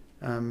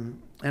 And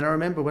I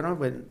remember when I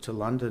went to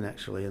London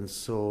actually and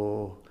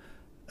saw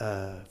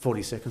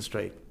 42nd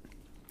Street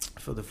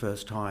for the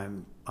first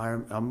time, I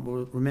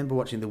remember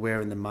watching the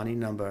Where in the Money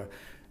number.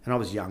 And I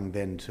was young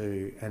then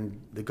too, and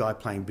the guy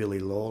playing Billy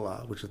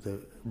Lawler, which is the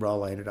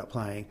role I ended up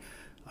playing,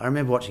 I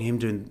remember watching him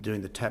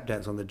doing the tap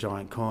dance on the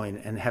giant coin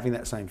and having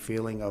that same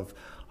feeling of,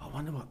 I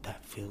wonder what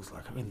that feels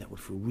like. I mean, that would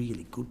feel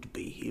really good to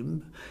be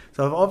him.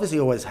 So I've obviously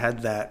always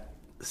had that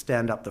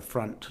stand up the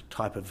front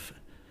type of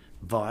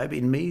vibe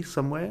in me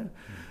somewhere.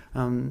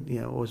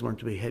 Always wanted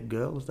to be head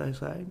girl, as they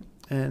say.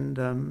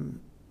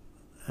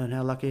 And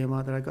how lucky am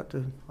I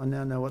that I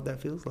now know what that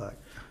feels like.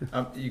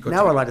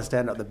 Now I like to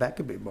stand up the back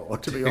a bit more,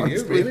 to be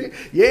honest. Do you really?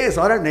 Yes,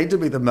 I don't need to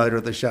be the motor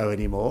of the show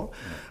anymore.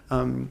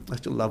 I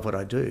still love what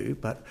I do,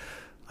 but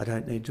I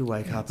don't need to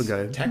wake up and go...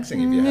 It's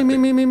taxing if you have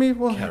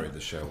to carry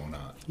the show all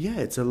night. Yeah,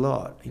 it's a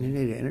lot. You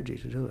need energy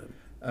to do it.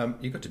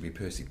 You got to be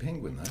Percy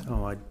Penguin, though.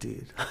 Oh, I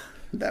did.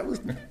 That was...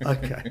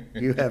 Okay,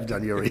 you have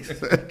done your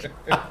research.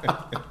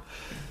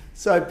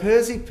 So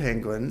Percy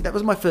Penguin, that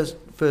was my first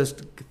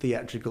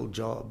theatrical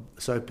job.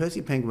 So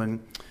Percy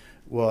Penguin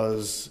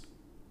was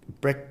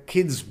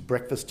kids'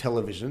 breakfast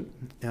television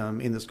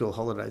in the school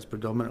holidays,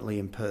 predominantly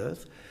in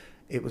Perth.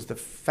 It was the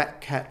Fat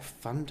Cat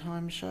Fun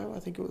Time show, I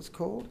think it was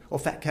called, or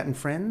Fat Cat and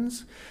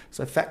Friends.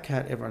 So Fat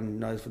Cat, everyone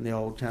knows from the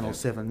old Channel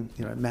 7,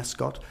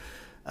 mascot.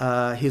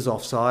 His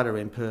offsider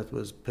in Perth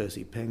was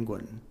Percy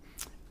Penguin.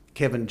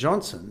 Kevin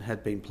Johnson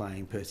had been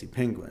playing Percy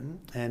Penguin,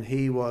 and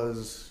he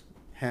was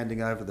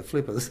handing over the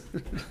flippers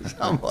to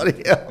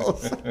somebody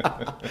else,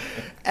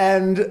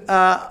 and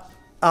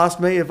asked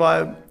me if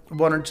I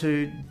wanted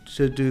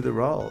to do the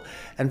role.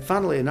 And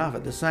funnily enough,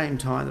 at the same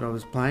time that I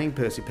was playing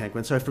Percy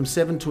Penguin, so from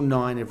 7 till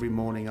 9 every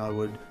morning I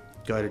would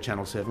go to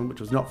Channel 7, which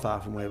was not far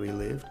from where we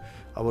lived.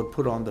 I would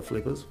put on the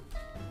flippers,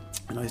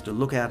 and I used to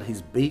look out at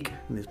his beak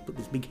and put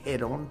this big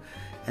head on,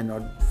 and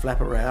I'd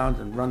flap around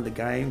and run the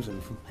games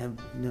and have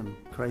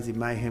crazy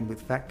mayhem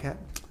with Fat Cat,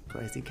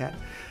 crazy cat.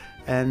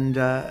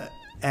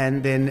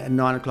 And then at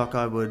 9 o'clock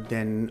I would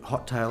then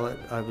hot tail it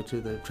over to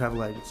the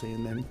travel agency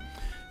and then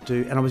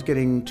and I was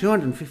getting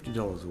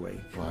 $250 a week,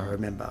 I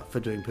remember, for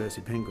doing Percy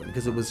Penguin,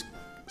 because it was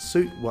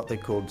what they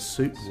called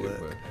suit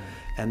work.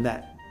 And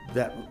that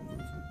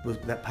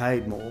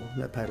paid more,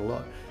 that paid a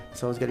lot.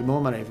 So I was getting more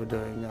money for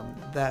doing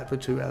that for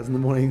 2 hours in the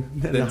morning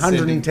than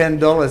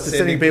 $110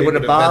 sending people to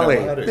Bali.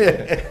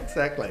 Yeah,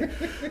 exactly.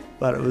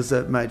 But it was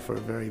made for a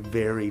very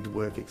varied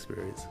work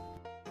experience.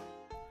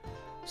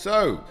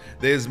 So,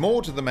 there's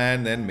more to the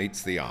man than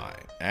meets the eye,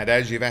 and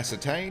as you've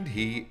ascertained,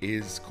 he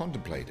is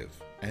contemplative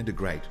and a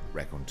great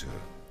raconteur.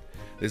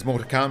 There's more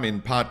to come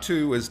in part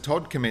 2 as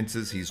Todd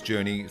commences his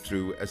journey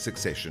through a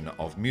succession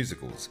of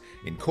musicals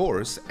in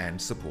chorus and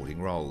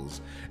supporting roles,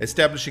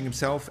 establishing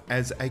himself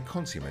as a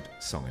consummate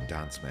song and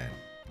dance man.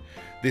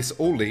 This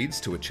all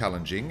leads to a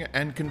challenging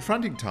and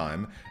confronting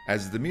time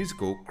as the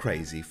musical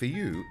Crazy for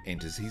You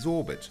enters his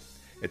orbit.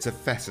 It's a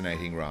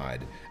fascinating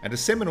ride and a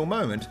seminal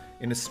moment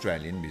in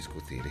Australian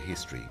musical theatre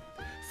history.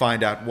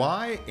 Find out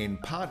why in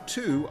part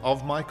 2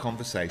 of my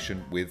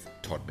conversation with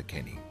Todd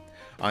McKenney.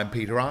 I'm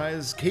Peter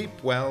Ayres.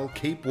 Keep well,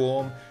 keep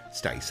warm,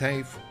 stay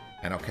safe,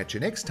 and I'll catch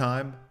you next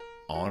time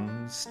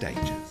on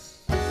Stages.